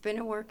it's been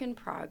a work in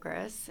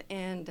progress,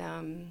 and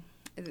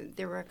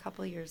there were a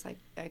couple of years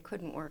I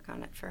couldn't work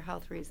on it for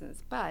health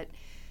reasons. But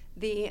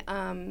the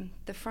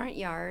front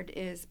yard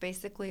is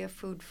basically a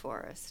food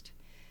forest.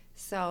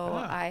 So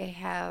I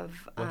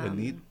have What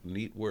a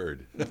neat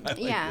word. I like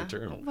yeah. the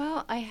term.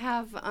 Well, I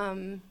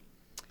have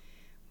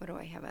what do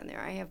I have on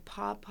there? I have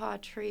pawpaw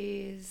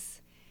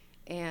trees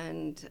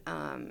and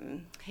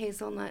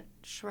hazelnut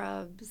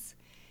shrubs,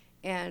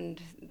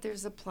 and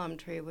there's a plum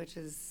tree, which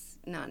is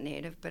not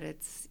native, but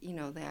it's,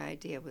 the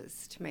idea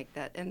was to make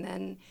that. And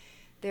then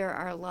there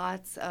are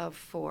lots of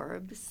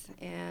forbs,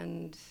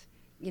 and,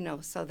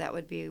 so that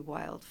would be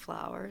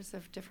wildflowers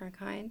of different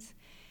kinds,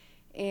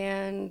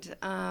 and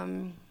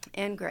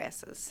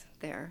grasses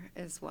there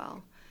as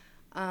well.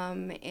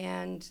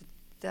 And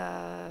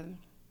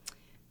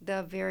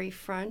the very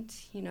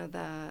front,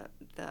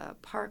 the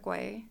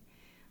parkway,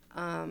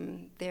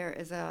 there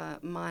is a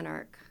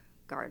monarch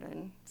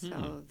garden.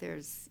 So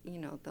there's,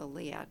 the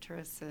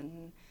liatris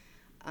and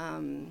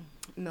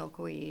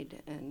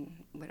milkweed and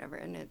whatever,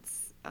 and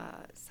it's,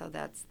 so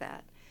that's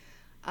that.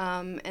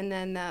 And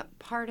then the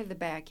part of the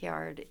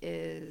backyard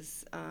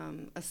is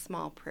a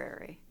small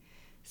prairie.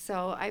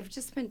 So I've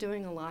just been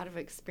doing a lot of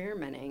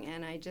experimenting,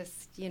 and I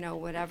just,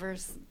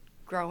 whatever's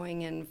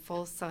growing in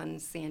full sun,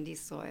 sandy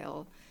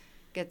soil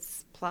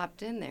gets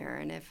plopped in there,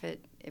 and if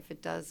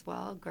it does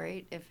well,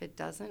 great. If it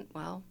doesn't,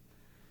 well,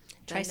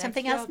 Try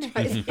something else.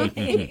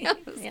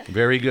 Yeah.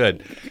 Very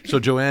good. So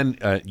Joanne,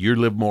 you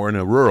live more in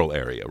a rural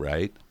area,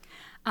 right?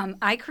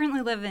 I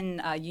currently live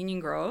in Union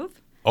Grove.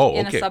 Oh,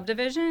 in okay. a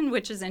subdivision,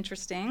 which is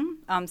interesting.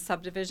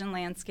 Subdivision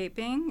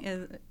landscaping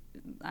is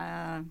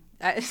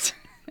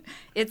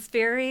it's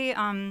very.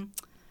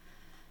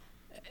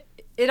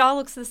 It all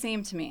looks the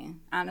same to me,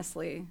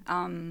 honestly.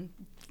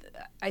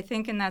 I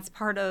think, and that's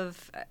part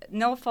of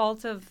no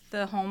fault of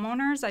the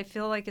homeowners. I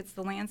feel like it's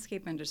the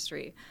landscape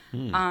industry.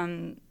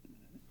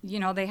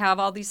 They have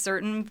all these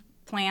certain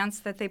plants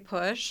that they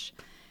push,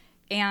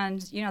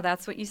 and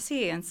that's what you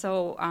see. And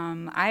so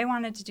I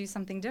wanted to do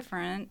something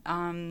different.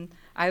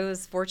 I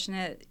was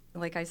fortunate,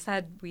 like I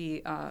said,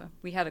 we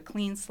had a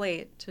clean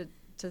slate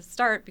to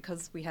start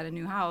because we had a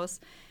new house,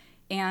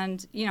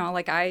 and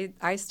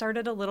I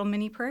started a little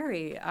mini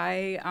prairie.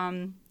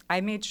 I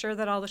made sure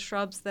that all the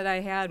shrubs that I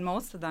had,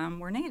 most of them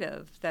were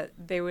native, that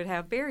they would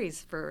have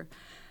berries for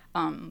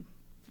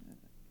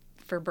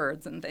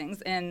birds and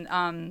things. And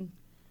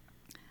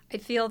I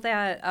feel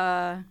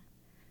that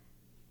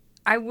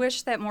I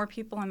wish that more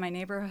people in my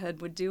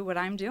neighborhood would do what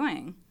I'm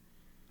doing.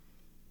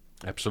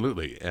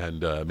 Absolutely,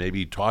 and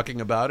maybe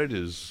talking about it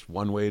is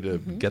one way to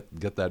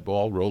get that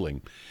ball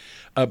rolling.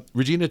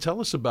 Regina,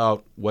 tell us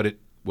about what it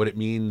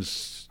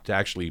means to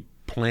actually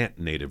plant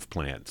native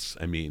plants.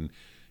 I mean,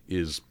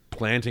 is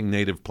planting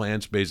native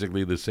plants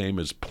basically the same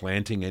as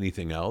planting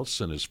anything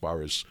else? And as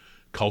far as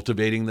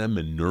cultivating them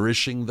and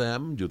nourishing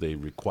them, do they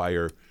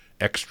require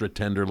extra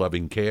tender,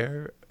 loving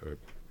care? Or?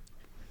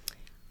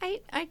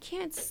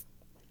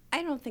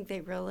 I don't think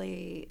they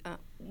really,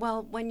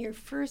 when you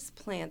first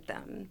plant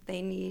them,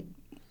 they need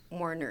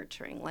more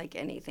nurturing, like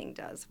anything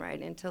does, right,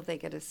 until they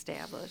get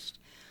established.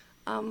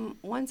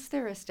 Once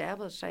they're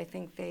established, I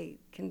think they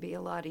can be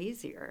a lot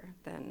easier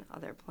than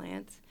other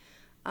plants.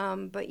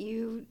 But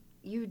you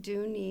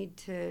do need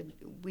to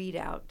weed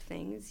out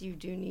things. You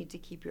do need to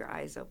keep your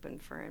eyes open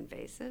for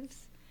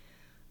invasives.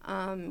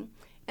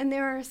 And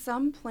there are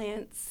some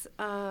plants,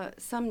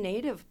 some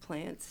native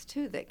plants,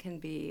 too, that can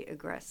be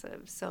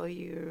aggressive. So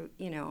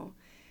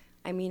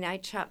I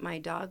chop my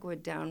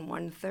dogwood down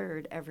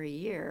 1/3 every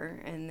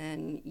year and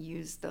then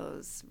use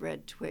those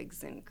red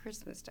twigs in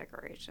Christmas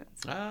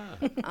decorations.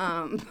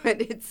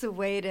 But it's a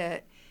way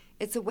to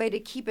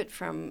keep it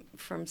from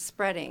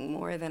spreading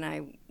more than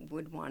I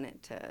would want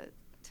it to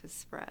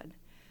spread.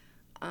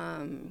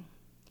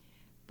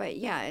 But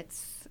yeah,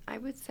 I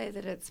would say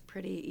that it's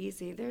pretty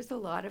easy. There's a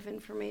lot of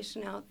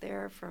information out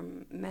there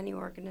from many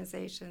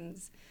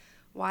organizations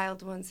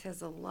Wild Ones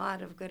has a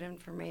lot of good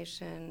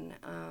information.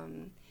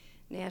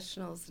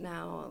 Nationals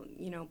now,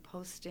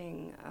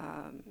 posting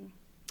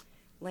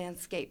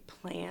landscape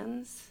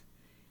plans,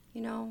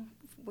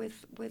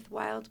 with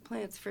wild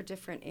plants for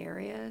different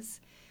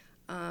areas.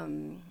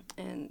 And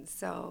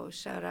so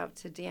shout out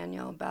to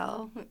Danielle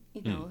Bell,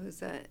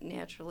 who's a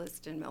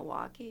naturalist in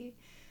Milwaukee,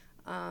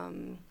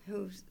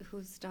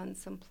 who's done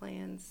some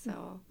plans.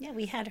 So Yeah,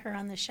 we had her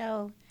on the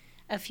show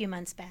a few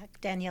months back,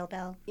 Danielle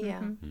Bell.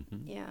 yeah,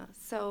 yeah.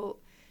 So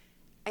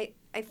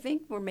I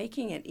think we're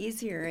making it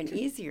easier and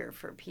easier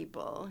for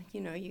people.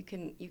 You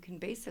can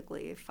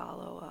basically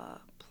follow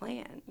a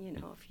plan.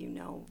 If you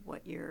know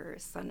what your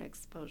sun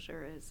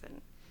exposure is,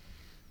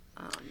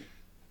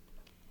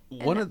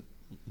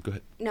 Go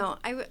ahead. No,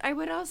 I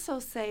would also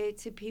say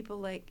to people,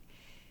 like,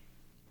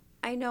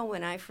 I know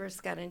when I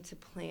first got into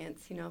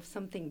plants, if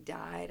something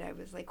died, I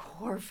was like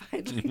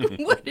horrified. Like,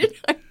 what did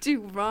I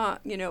do wrong?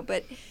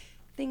 But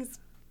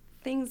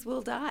things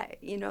will die.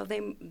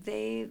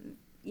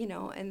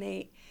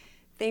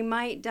 They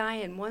might die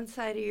in one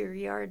side of your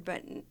yard,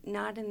 but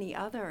not in the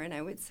other. And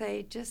I would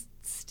say just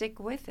stick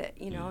with it.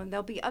 And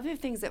there'll be other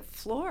things that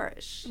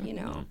flourish.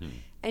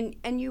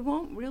 And you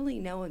won't really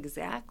know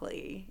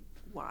exactly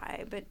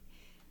why, but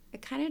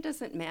it kind of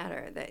doesn't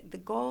matter. The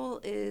goal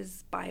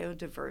is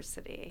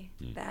biodiversity.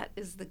 That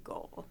is the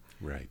goal.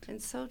 Right.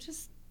 And so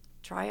just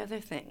try other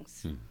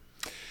things.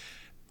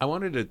 I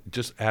wanted to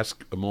just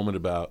ask a moment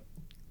about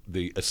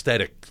the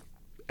aesthetic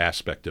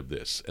aspect of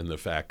this and the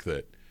fact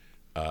that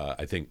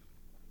I think,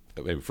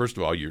 first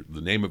of all,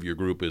 the name of your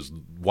group is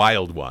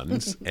Wild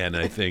Ones, and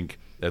I think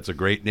that's a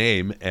great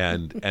name.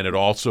 And it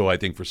also, I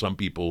think, for some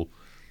people,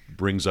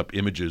 brings up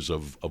images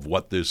of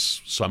what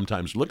this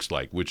sometimes looks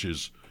like, which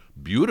is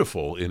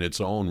beautiful in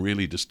its own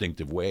really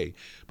distinctive way.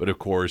 But of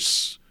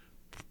course,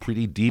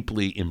 pretty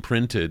deeply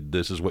imprinted,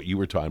 this is what you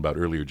were talking about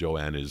earlier,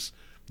 Joanne, is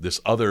this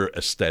other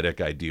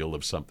aesthetic ideal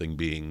of something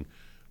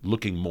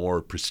looking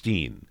more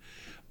pristine.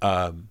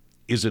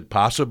 Is it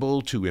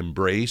possible to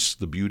embrace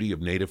the beauty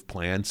of native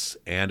plants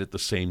and at the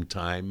same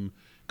time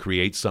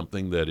create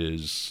something that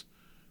is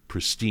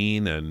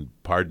pristine and,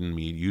 pardon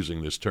me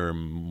using this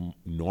term,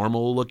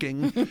 normal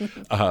looking,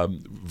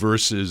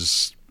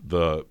 versus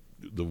the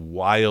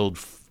wild,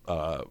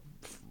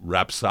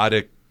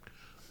 rhapsodic,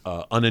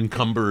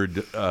 unencumbered,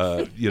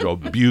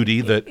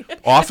 beauty that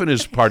often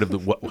is part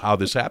of how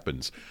this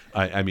happens?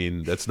 I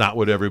mean, that's not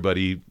what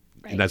everybody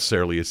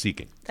necessarily is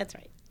seeking. That's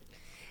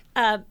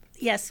right.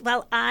 Yes,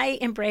 well, I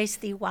embrace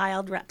the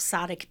wild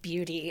rhapsodic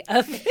beauty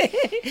of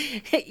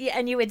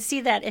and you would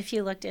see that if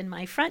you looked in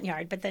my front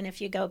yard, but then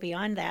if you go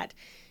beyond that,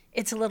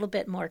 it's a little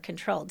bit more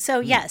controlled. So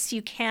yes,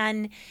 you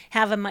can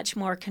have a much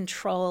more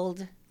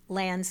controlled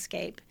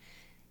landscape,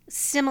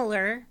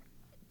 similar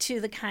to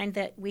the kind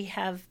that we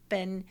have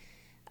been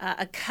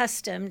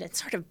accustomed and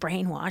sort of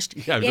brainwashed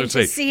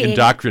into seeing.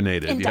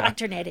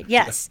 Indoctrinated,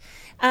 yes.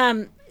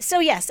 So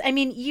yes, I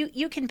mean,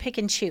 you can pick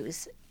and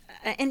choose.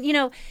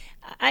 And,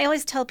 I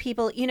always tell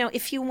people,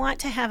 if you want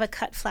to have a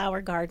cut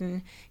flower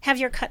garden, have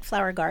your cut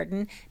flower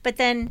garden, but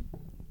then,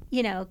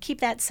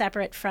 keep that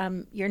separate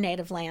from your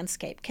native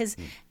landscape because,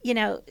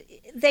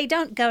 they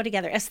don't go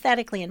together.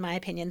 Aesthetically, in my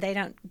opinion, they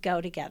don't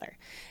go together.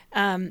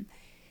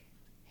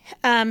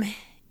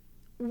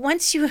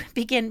 Once you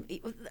begin,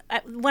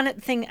 one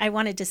thing I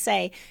wanted to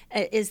say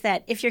is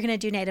that if you're going to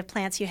do native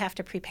plants, you have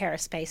to prepare a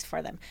space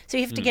for them. So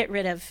you have to get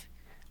rid of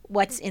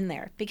what's in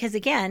there because,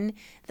 again,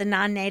 the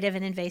non-native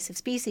and invasive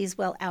species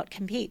will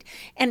outcompete.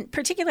 And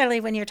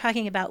particularly when you're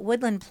talking about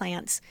woodland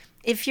plants,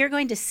 if you're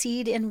going to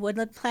seed in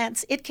woodland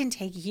plants, it can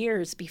take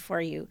years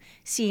before you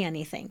see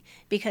anything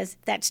because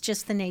that's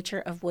just the nature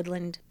of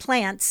woodland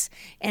plants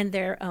and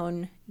their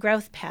own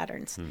growth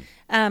patterns.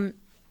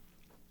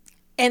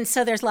 And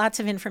so there's lots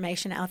of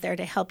information out there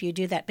to help you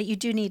do that, but you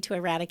do need to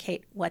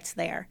eradicate what's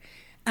there.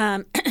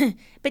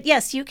 But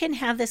yes, you can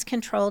have this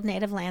controlled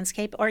native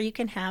landscape or you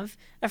can have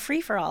a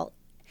free-for-all.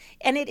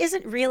 And it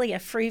isn't really a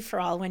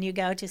free-for-all when you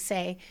go to,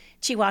 say,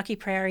 Chihuahua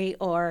Prairie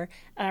or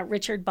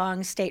Richard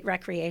Bong State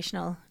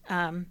Recreational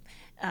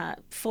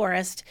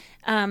Forest.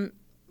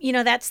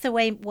 That's the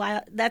way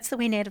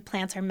native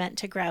plants are meant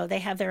to grow. They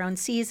have their own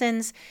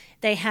seasons.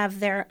 They have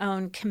their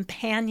own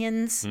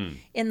companions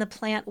in the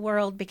plant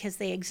world because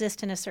they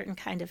exist in a certain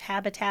kind of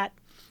habitat.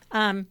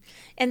 And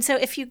so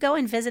if you go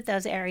and visit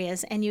those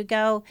areas and you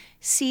go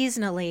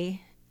seasonally,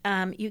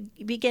 you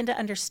begin to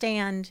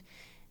understand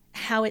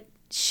how it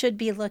should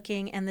be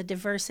looking and the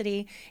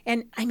diversity.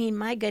 And I mean,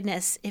 my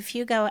goodness, if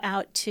you go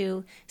out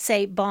to,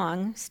 say,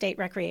 Bong State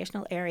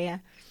Recreational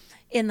Area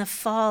in the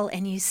fall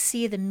and you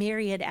see the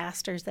myriad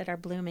asters that are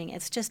blooming,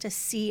 it's just a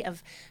sea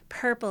of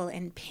purple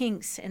and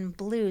pinks and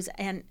blues,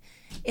 and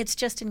it's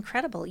just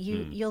incredible.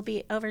 You'll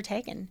be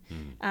overtaken,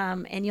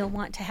 and you'll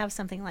want to have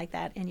something like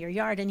that in your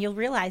yard, and you'll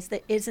realize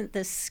that isn't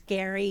this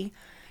scary,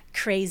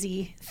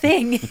 crazy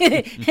thing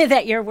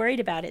that you're worried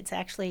about. It's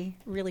actually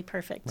really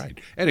perfect. Right.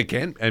 And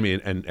again,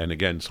 and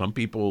again, some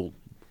people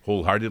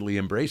wholeheartedly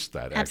embraced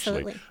that, actually.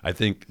 Absolutely. I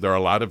think there are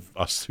a lot of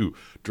us who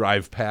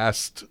drive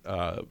past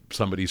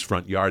somebody's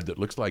front yard that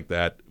looks like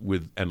that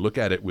and look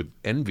at it with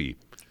envy.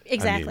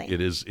 Exactly. I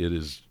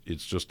mean,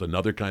 it's just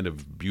another kind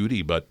of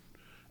beauty, but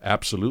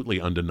absolutely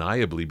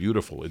undeniably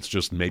beautiful. It's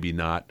just maybe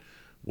not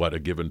what a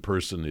given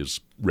person is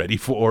ready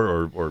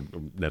for or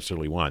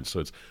necessarily wants.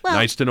 So it's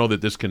nice to know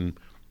that this can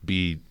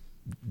be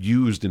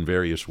used in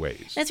various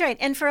ways. That's right.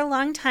 And for a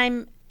long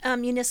time,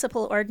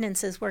 municipal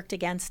ordinances worked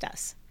against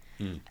us.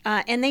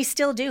 And they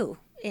still do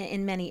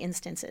in many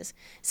instances.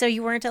 So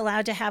you weren't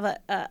allowed to have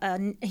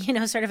a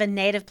sort of a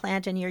native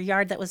plant in your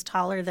yard that was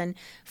taller than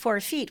 4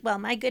 feet. Well,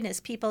 my goodness,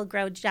 people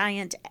grow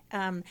giant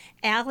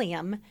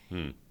allium,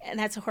 and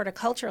that's a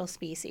horticultural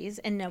species,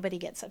 and nobody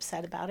gets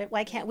upset about it.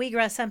 Why can't we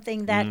grow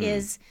something that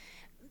is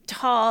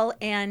tall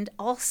and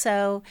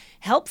also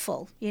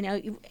helpful?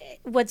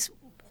 What's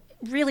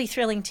really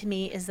thrilling to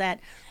me is that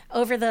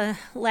over the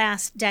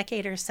last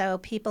decade or so,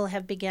 people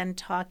have begun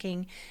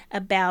talking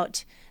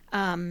about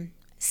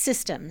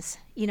systems,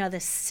 the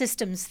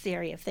systems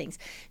theory of things.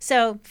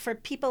 So for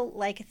people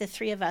like the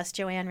three of us,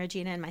 Joanne,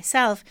 Regina, and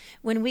myself,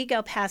 when we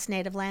go past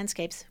native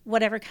landscapes,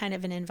 whatever kind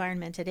of an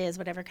environment it is,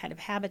 whatever kind of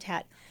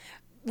habitat,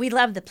 we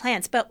love the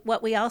plants. But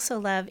what we also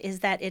love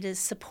is that it is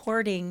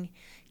supporting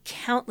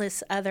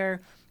countless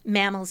other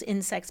mammals,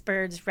 insects,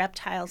 birds,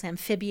 reptiles,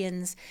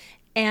 amphibians,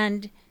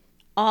 and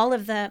all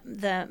of the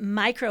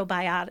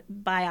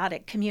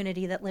microbiotic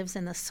community that lives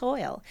in the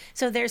soil.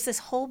 So there's this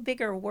whole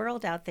bigger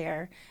world out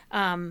there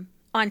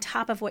on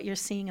top of what you're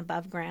seeing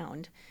above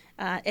ground.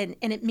 And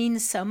it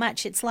means so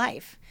much. It's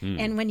life.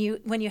 And when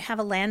you have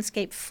a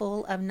landscape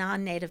full of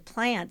non-native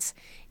plants,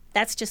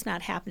 that's just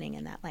not happening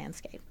in that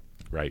landscape.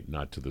 Right,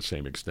 not to the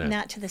same extent.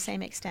 Not to the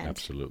same extent.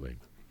 Absolutely.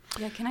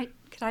 Yeah, could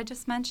I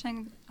just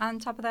mention on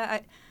top of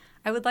that,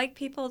 I would like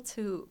people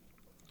to,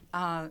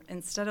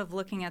 instead of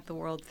looking at the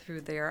world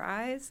through their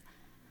eyes,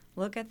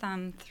 look at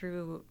them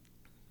through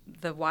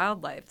the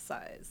wildlife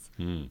eyes.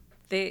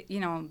 They,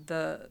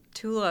 the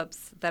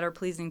tulips that are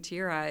pleasing to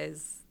your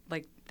eyes,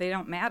 like, they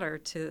don't matter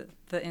to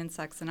the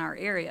insects in our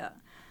area.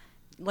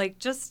 Like,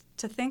 just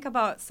to think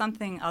about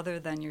something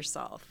other than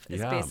yourself is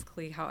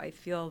basically how I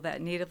feel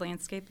that native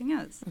landscaping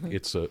is.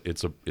 It's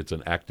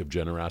an act of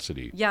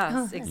generosity.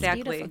 Yes,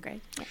 exactly. Beautiful,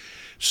 great. Yeah.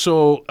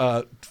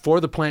 So for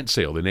the plant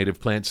sale, the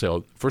native plant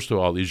sale, first of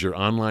all, is your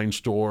online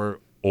store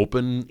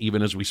open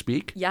even as we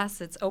speak? Yes,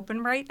 it's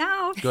open right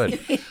now. Good.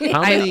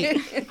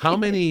 How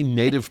many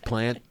native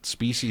plant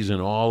species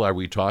in all are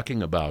we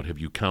talking about? Have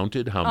you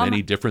counted how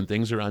many different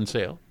things are on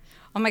sale?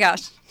 Oh my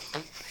gosh.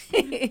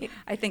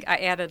 I think I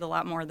added a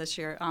lot more this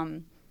year.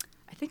 I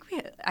think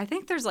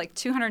there's like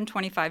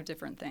 225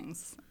 different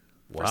things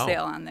for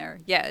sale on there.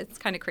 Yeah, it's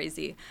kind of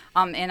crazy.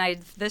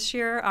 This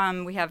year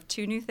we have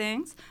 2 new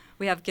things.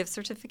 We have gift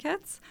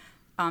certificates.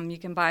 You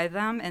can buy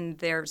them, and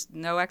there's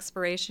no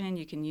expiration.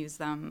 You can use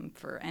them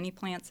for any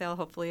plant sale,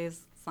 hopefully, as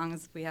long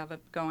as we have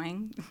it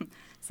going.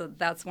 So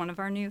that's one of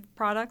our new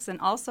products. And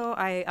also,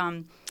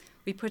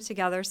 we put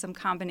together some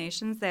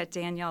combinations that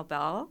Danielle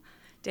Bell,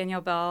 the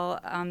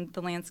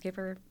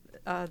landscaper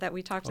that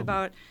we talked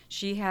about,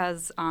 she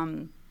has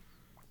some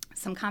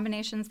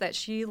combinations that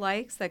she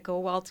likes that go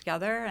well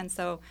together, and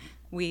so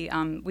we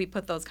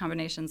put those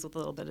combinations with a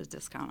little bit of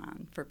discount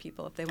on for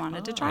people if they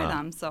wanted to try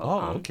them. So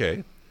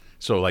okay.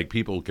 So like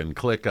people can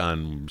click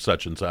on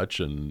such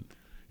and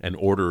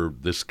order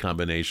this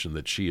combination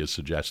that she is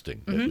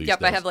suggesting. At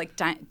least I have like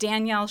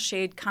Danielle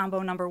Shade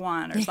Combo number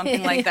 1 or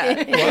something like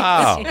that.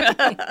 Wow.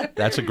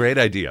 That's a great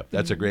idea.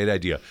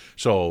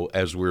 So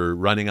as we're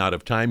running out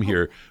of time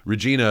here,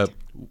 Regina,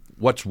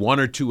 what's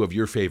 1 or 2 of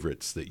your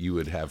favorites that you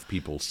would have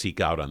people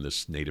seek out on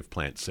this native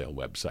plant sale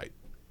website?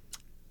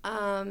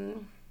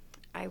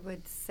 I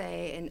would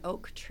say an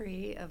oak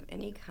tree of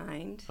any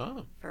kind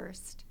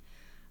first.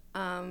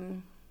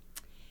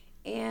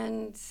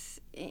 And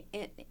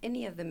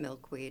any of the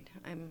milkweed.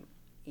 I'm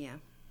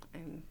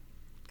kind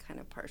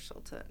of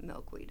partial to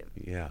milkweed.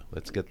 Yeah,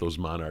 let's get those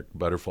monarch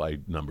butterfly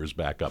numbers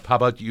back up. How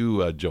about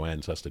you,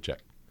 Joanne Sustachek?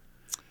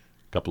 A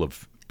couple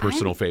of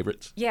personal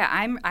favorites? Yeah,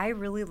 I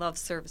really love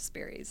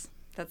serviceberries.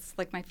 That's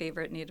like my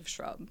favorite native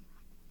shrub.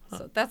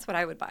 So that's what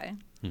I would buy.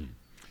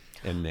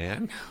 And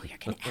Nan? No, you're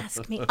going to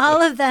ask me.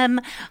 All of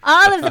the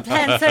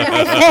plants are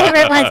my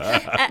favorite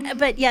ones.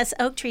 But yes,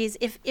 oak trees,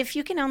 if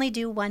you can only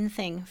do one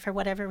thing for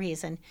whatever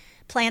reason,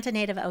 plant a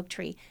native oak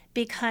tree,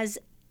 because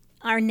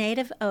our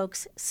native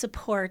oaks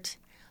support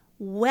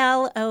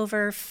well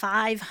over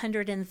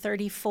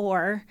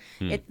 534,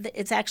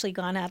 it's actually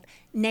gone up,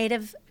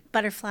 native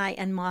butterfly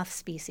and moth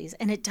species,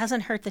 and it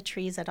doesn't hurt the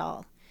trees at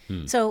all.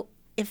 So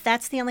if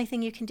that's the only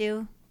thing you can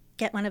do,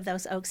 get one of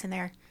those oaks in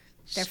there.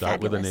 They're Start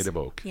fabulous. with a native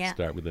oak. Yeah.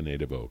 Start with a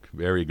native oak.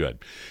 Very good.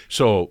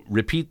 So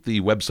repeat the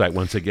website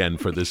once again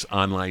for this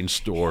online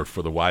store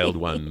for the Wild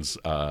Ones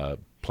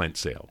plant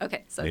sale.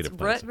 Okay, so it's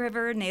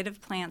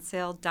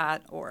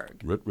rootrivernativeplantSale.org.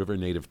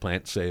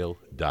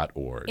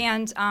 rootrivernativeplantSale.org.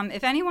 And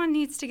if anyone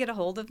needs to get a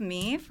hold of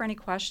me for any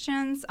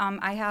questions,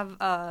 I have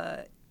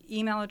an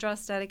email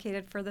address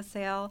dedicated for the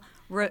sale,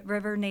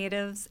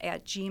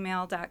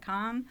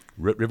 rivernatives@gmail.com.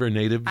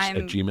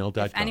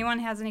 rivernatives@gmail.com. If anyone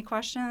has any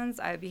questions,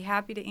 I'd be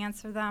happy to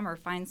answer them or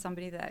find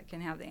somebody that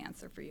can have the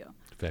answer for you.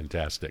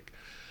 Fantastic.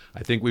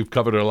 I think we've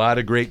covered a lot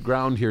of great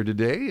ground here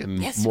today in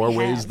Yes, more we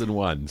ways have. than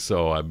one.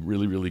 So I'm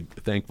really, really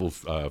thankful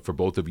for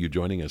both of you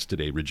joining us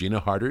today. Regina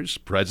Harders,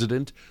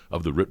 president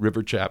of the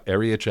River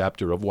area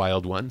chapter of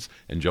Wild Ones,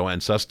 and Joanne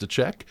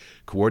Sustacek,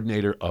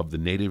 coordinator of the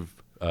native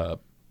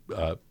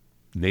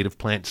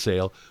plant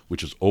sale,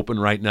 which is open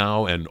right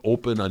now and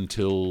open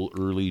until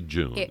early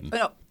June.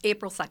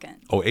 April 2nd.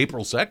 Oh,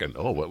 April 2nd.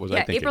 Oh, what was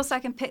I thinking? April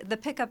 2nd. The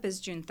pickup is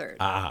June 3rd.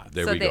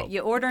 There we go. So you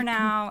order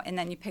now and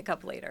then you pick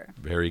up later.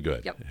 Very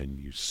good. Yep. And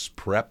you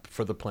prep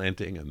for the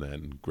planting, and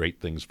then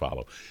great things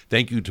follow.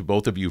 Thank you to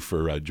both of you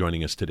for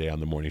joining us today on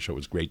the morning show. It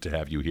was great to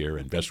have you here,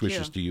 and best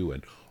wishes to you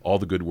and all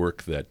the good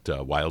work that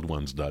Wild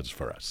Ones does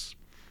for us.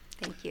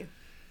 Thank you.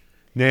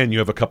 Nan, you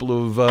have a couple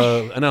of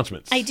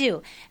announcements. I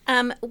do.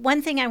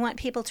 One thing I want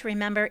people to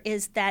remember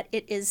is that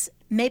it is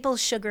maple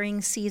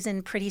sugaring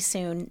season pretty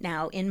soon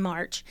now in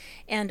March,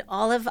 and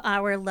all of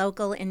our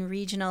local and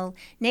regional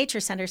nature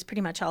centers, pretty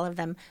much all of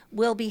them,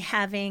 will be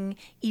having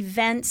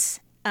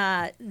events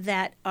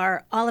that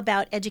are all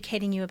about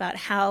educating you about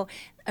how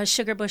a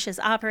sugar bush is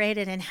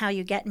operated and how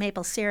you get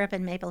maple syrup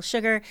and maple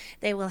sugar.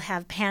 They will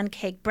have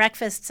pancake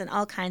breakfasts and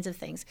all kinds of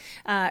things.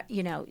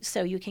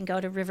 So you can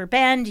go to River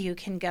Bend, you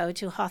can go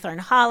to Hawthorne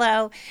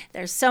Hollow.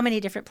 There's so many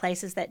different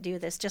places that do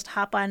this. Just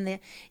hop on the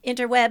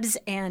interwebs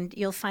and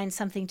you'll find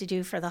something to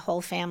do for the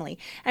whole family.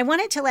 I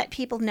wanted to let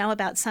people know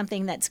about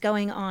something that's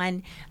going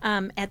on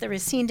at the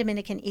Racine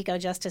Dominican Eco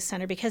Justice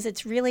Center because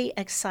it's really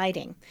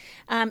exciting.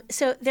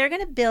 So they're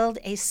going to build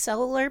a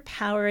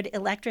solar-powered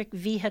electric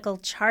vehicle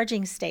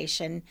charging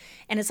station,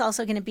 and it's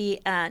also going to be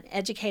an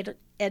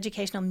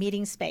educational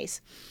meeting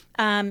space.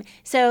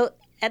 So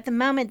at the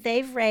moment,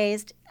 they've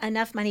raised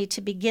enough money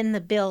to begin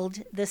the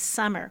build this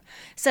summer.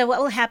 So what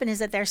will happen is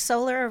that their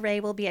solar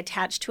array will be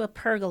attached to a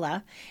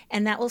pergola,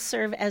 and that will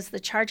serve as the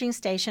charging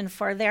station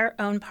for their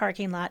own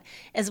parking lot,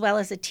 as well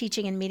as a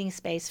teaching and meeting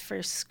space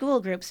for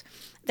school groups.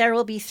 There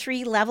will be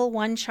 3 level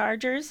 1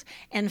 chargers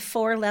and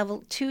 4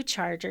 level 2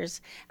 chargers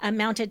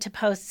mounted to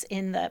posts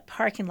in the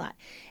parking lot.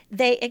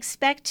 They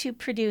expect to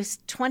produce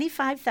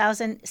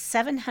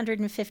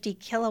 25,750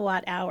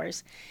 kilowatt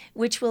hours,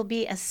 which will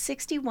be a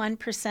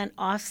 61%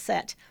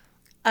 offset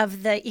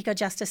of the Eco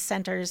Justice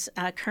Center's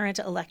current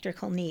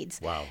electrical needs.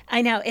 Wow.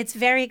 I know, it's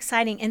very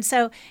exciting. And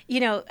so,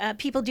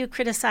 people do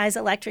criticize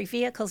electric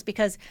vehicles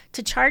because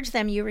to charge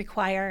them, you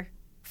require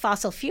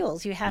fossil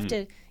fuels. You have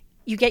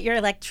you get your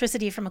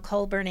electricity from a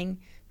coal-burning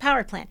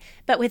power plant.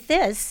 But with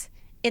this,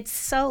 it's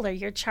solar.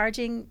 You're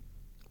charging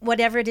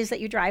whatever it is that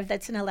you drive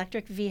that's an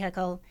electric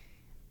vehicle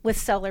with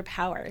solar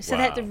power. So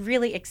that's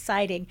really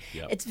exciting.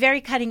 Yep. It's very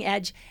cutting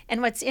edge.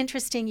 And what's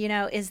interesting,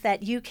 is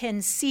that you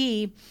can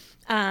see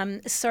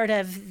sort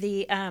of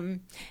the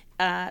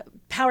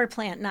power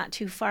plant not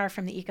too far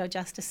from the Eco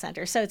Justice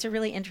Center. So it's a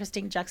really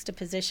interesting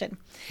juxtaposition.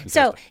 Fantastic.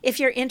 So if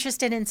you're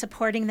interested in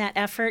supporting that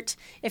effort,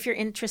 if you're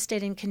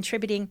interested in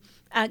contributing,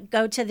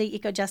 go to the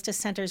Eco Justice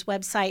Center's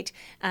website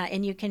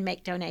and you can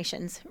make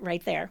donations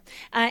right there.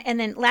 And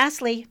then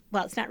lastly,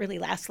 well, it's not really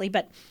lastly,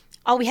 but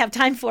all we have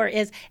time for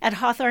is at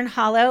Hawthorne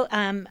Hollow,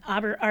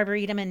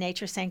 Arboretum and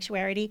Nature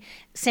Sanctuary,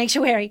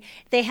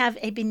 they have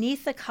a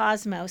Beneath the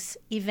Cosmos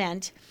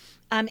event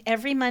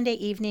every Monday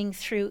evening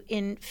through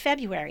in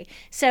February.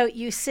 So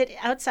you sit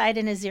outside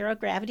in a zero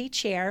gravity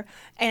chair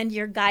and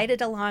you're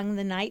guided along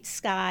the night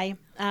sky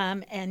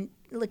and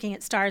looking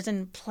at stars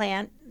and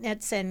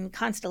planets and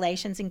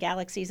constellations and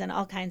galaxies and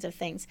all kinds of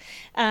things.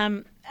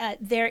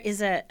 There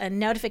is a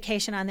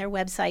notification on their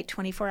website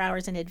 24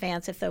 hours in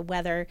advance if the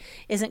weather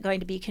isn't going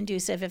to be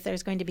conducive, if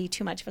there's going to be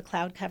too much of a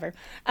cloud cover.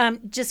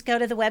 Just go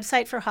to the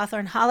website for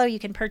Hawthorne Hollow. You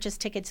can purchase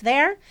tickets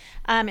there.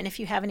 And if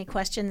you have any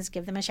questions,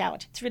 give them a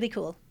shout. It's really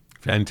cool.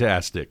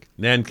 Fantastic.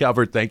 Nan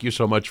Calvert, thank you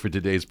so much for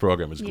today's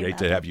program. It's great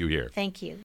to have you here. Thank you.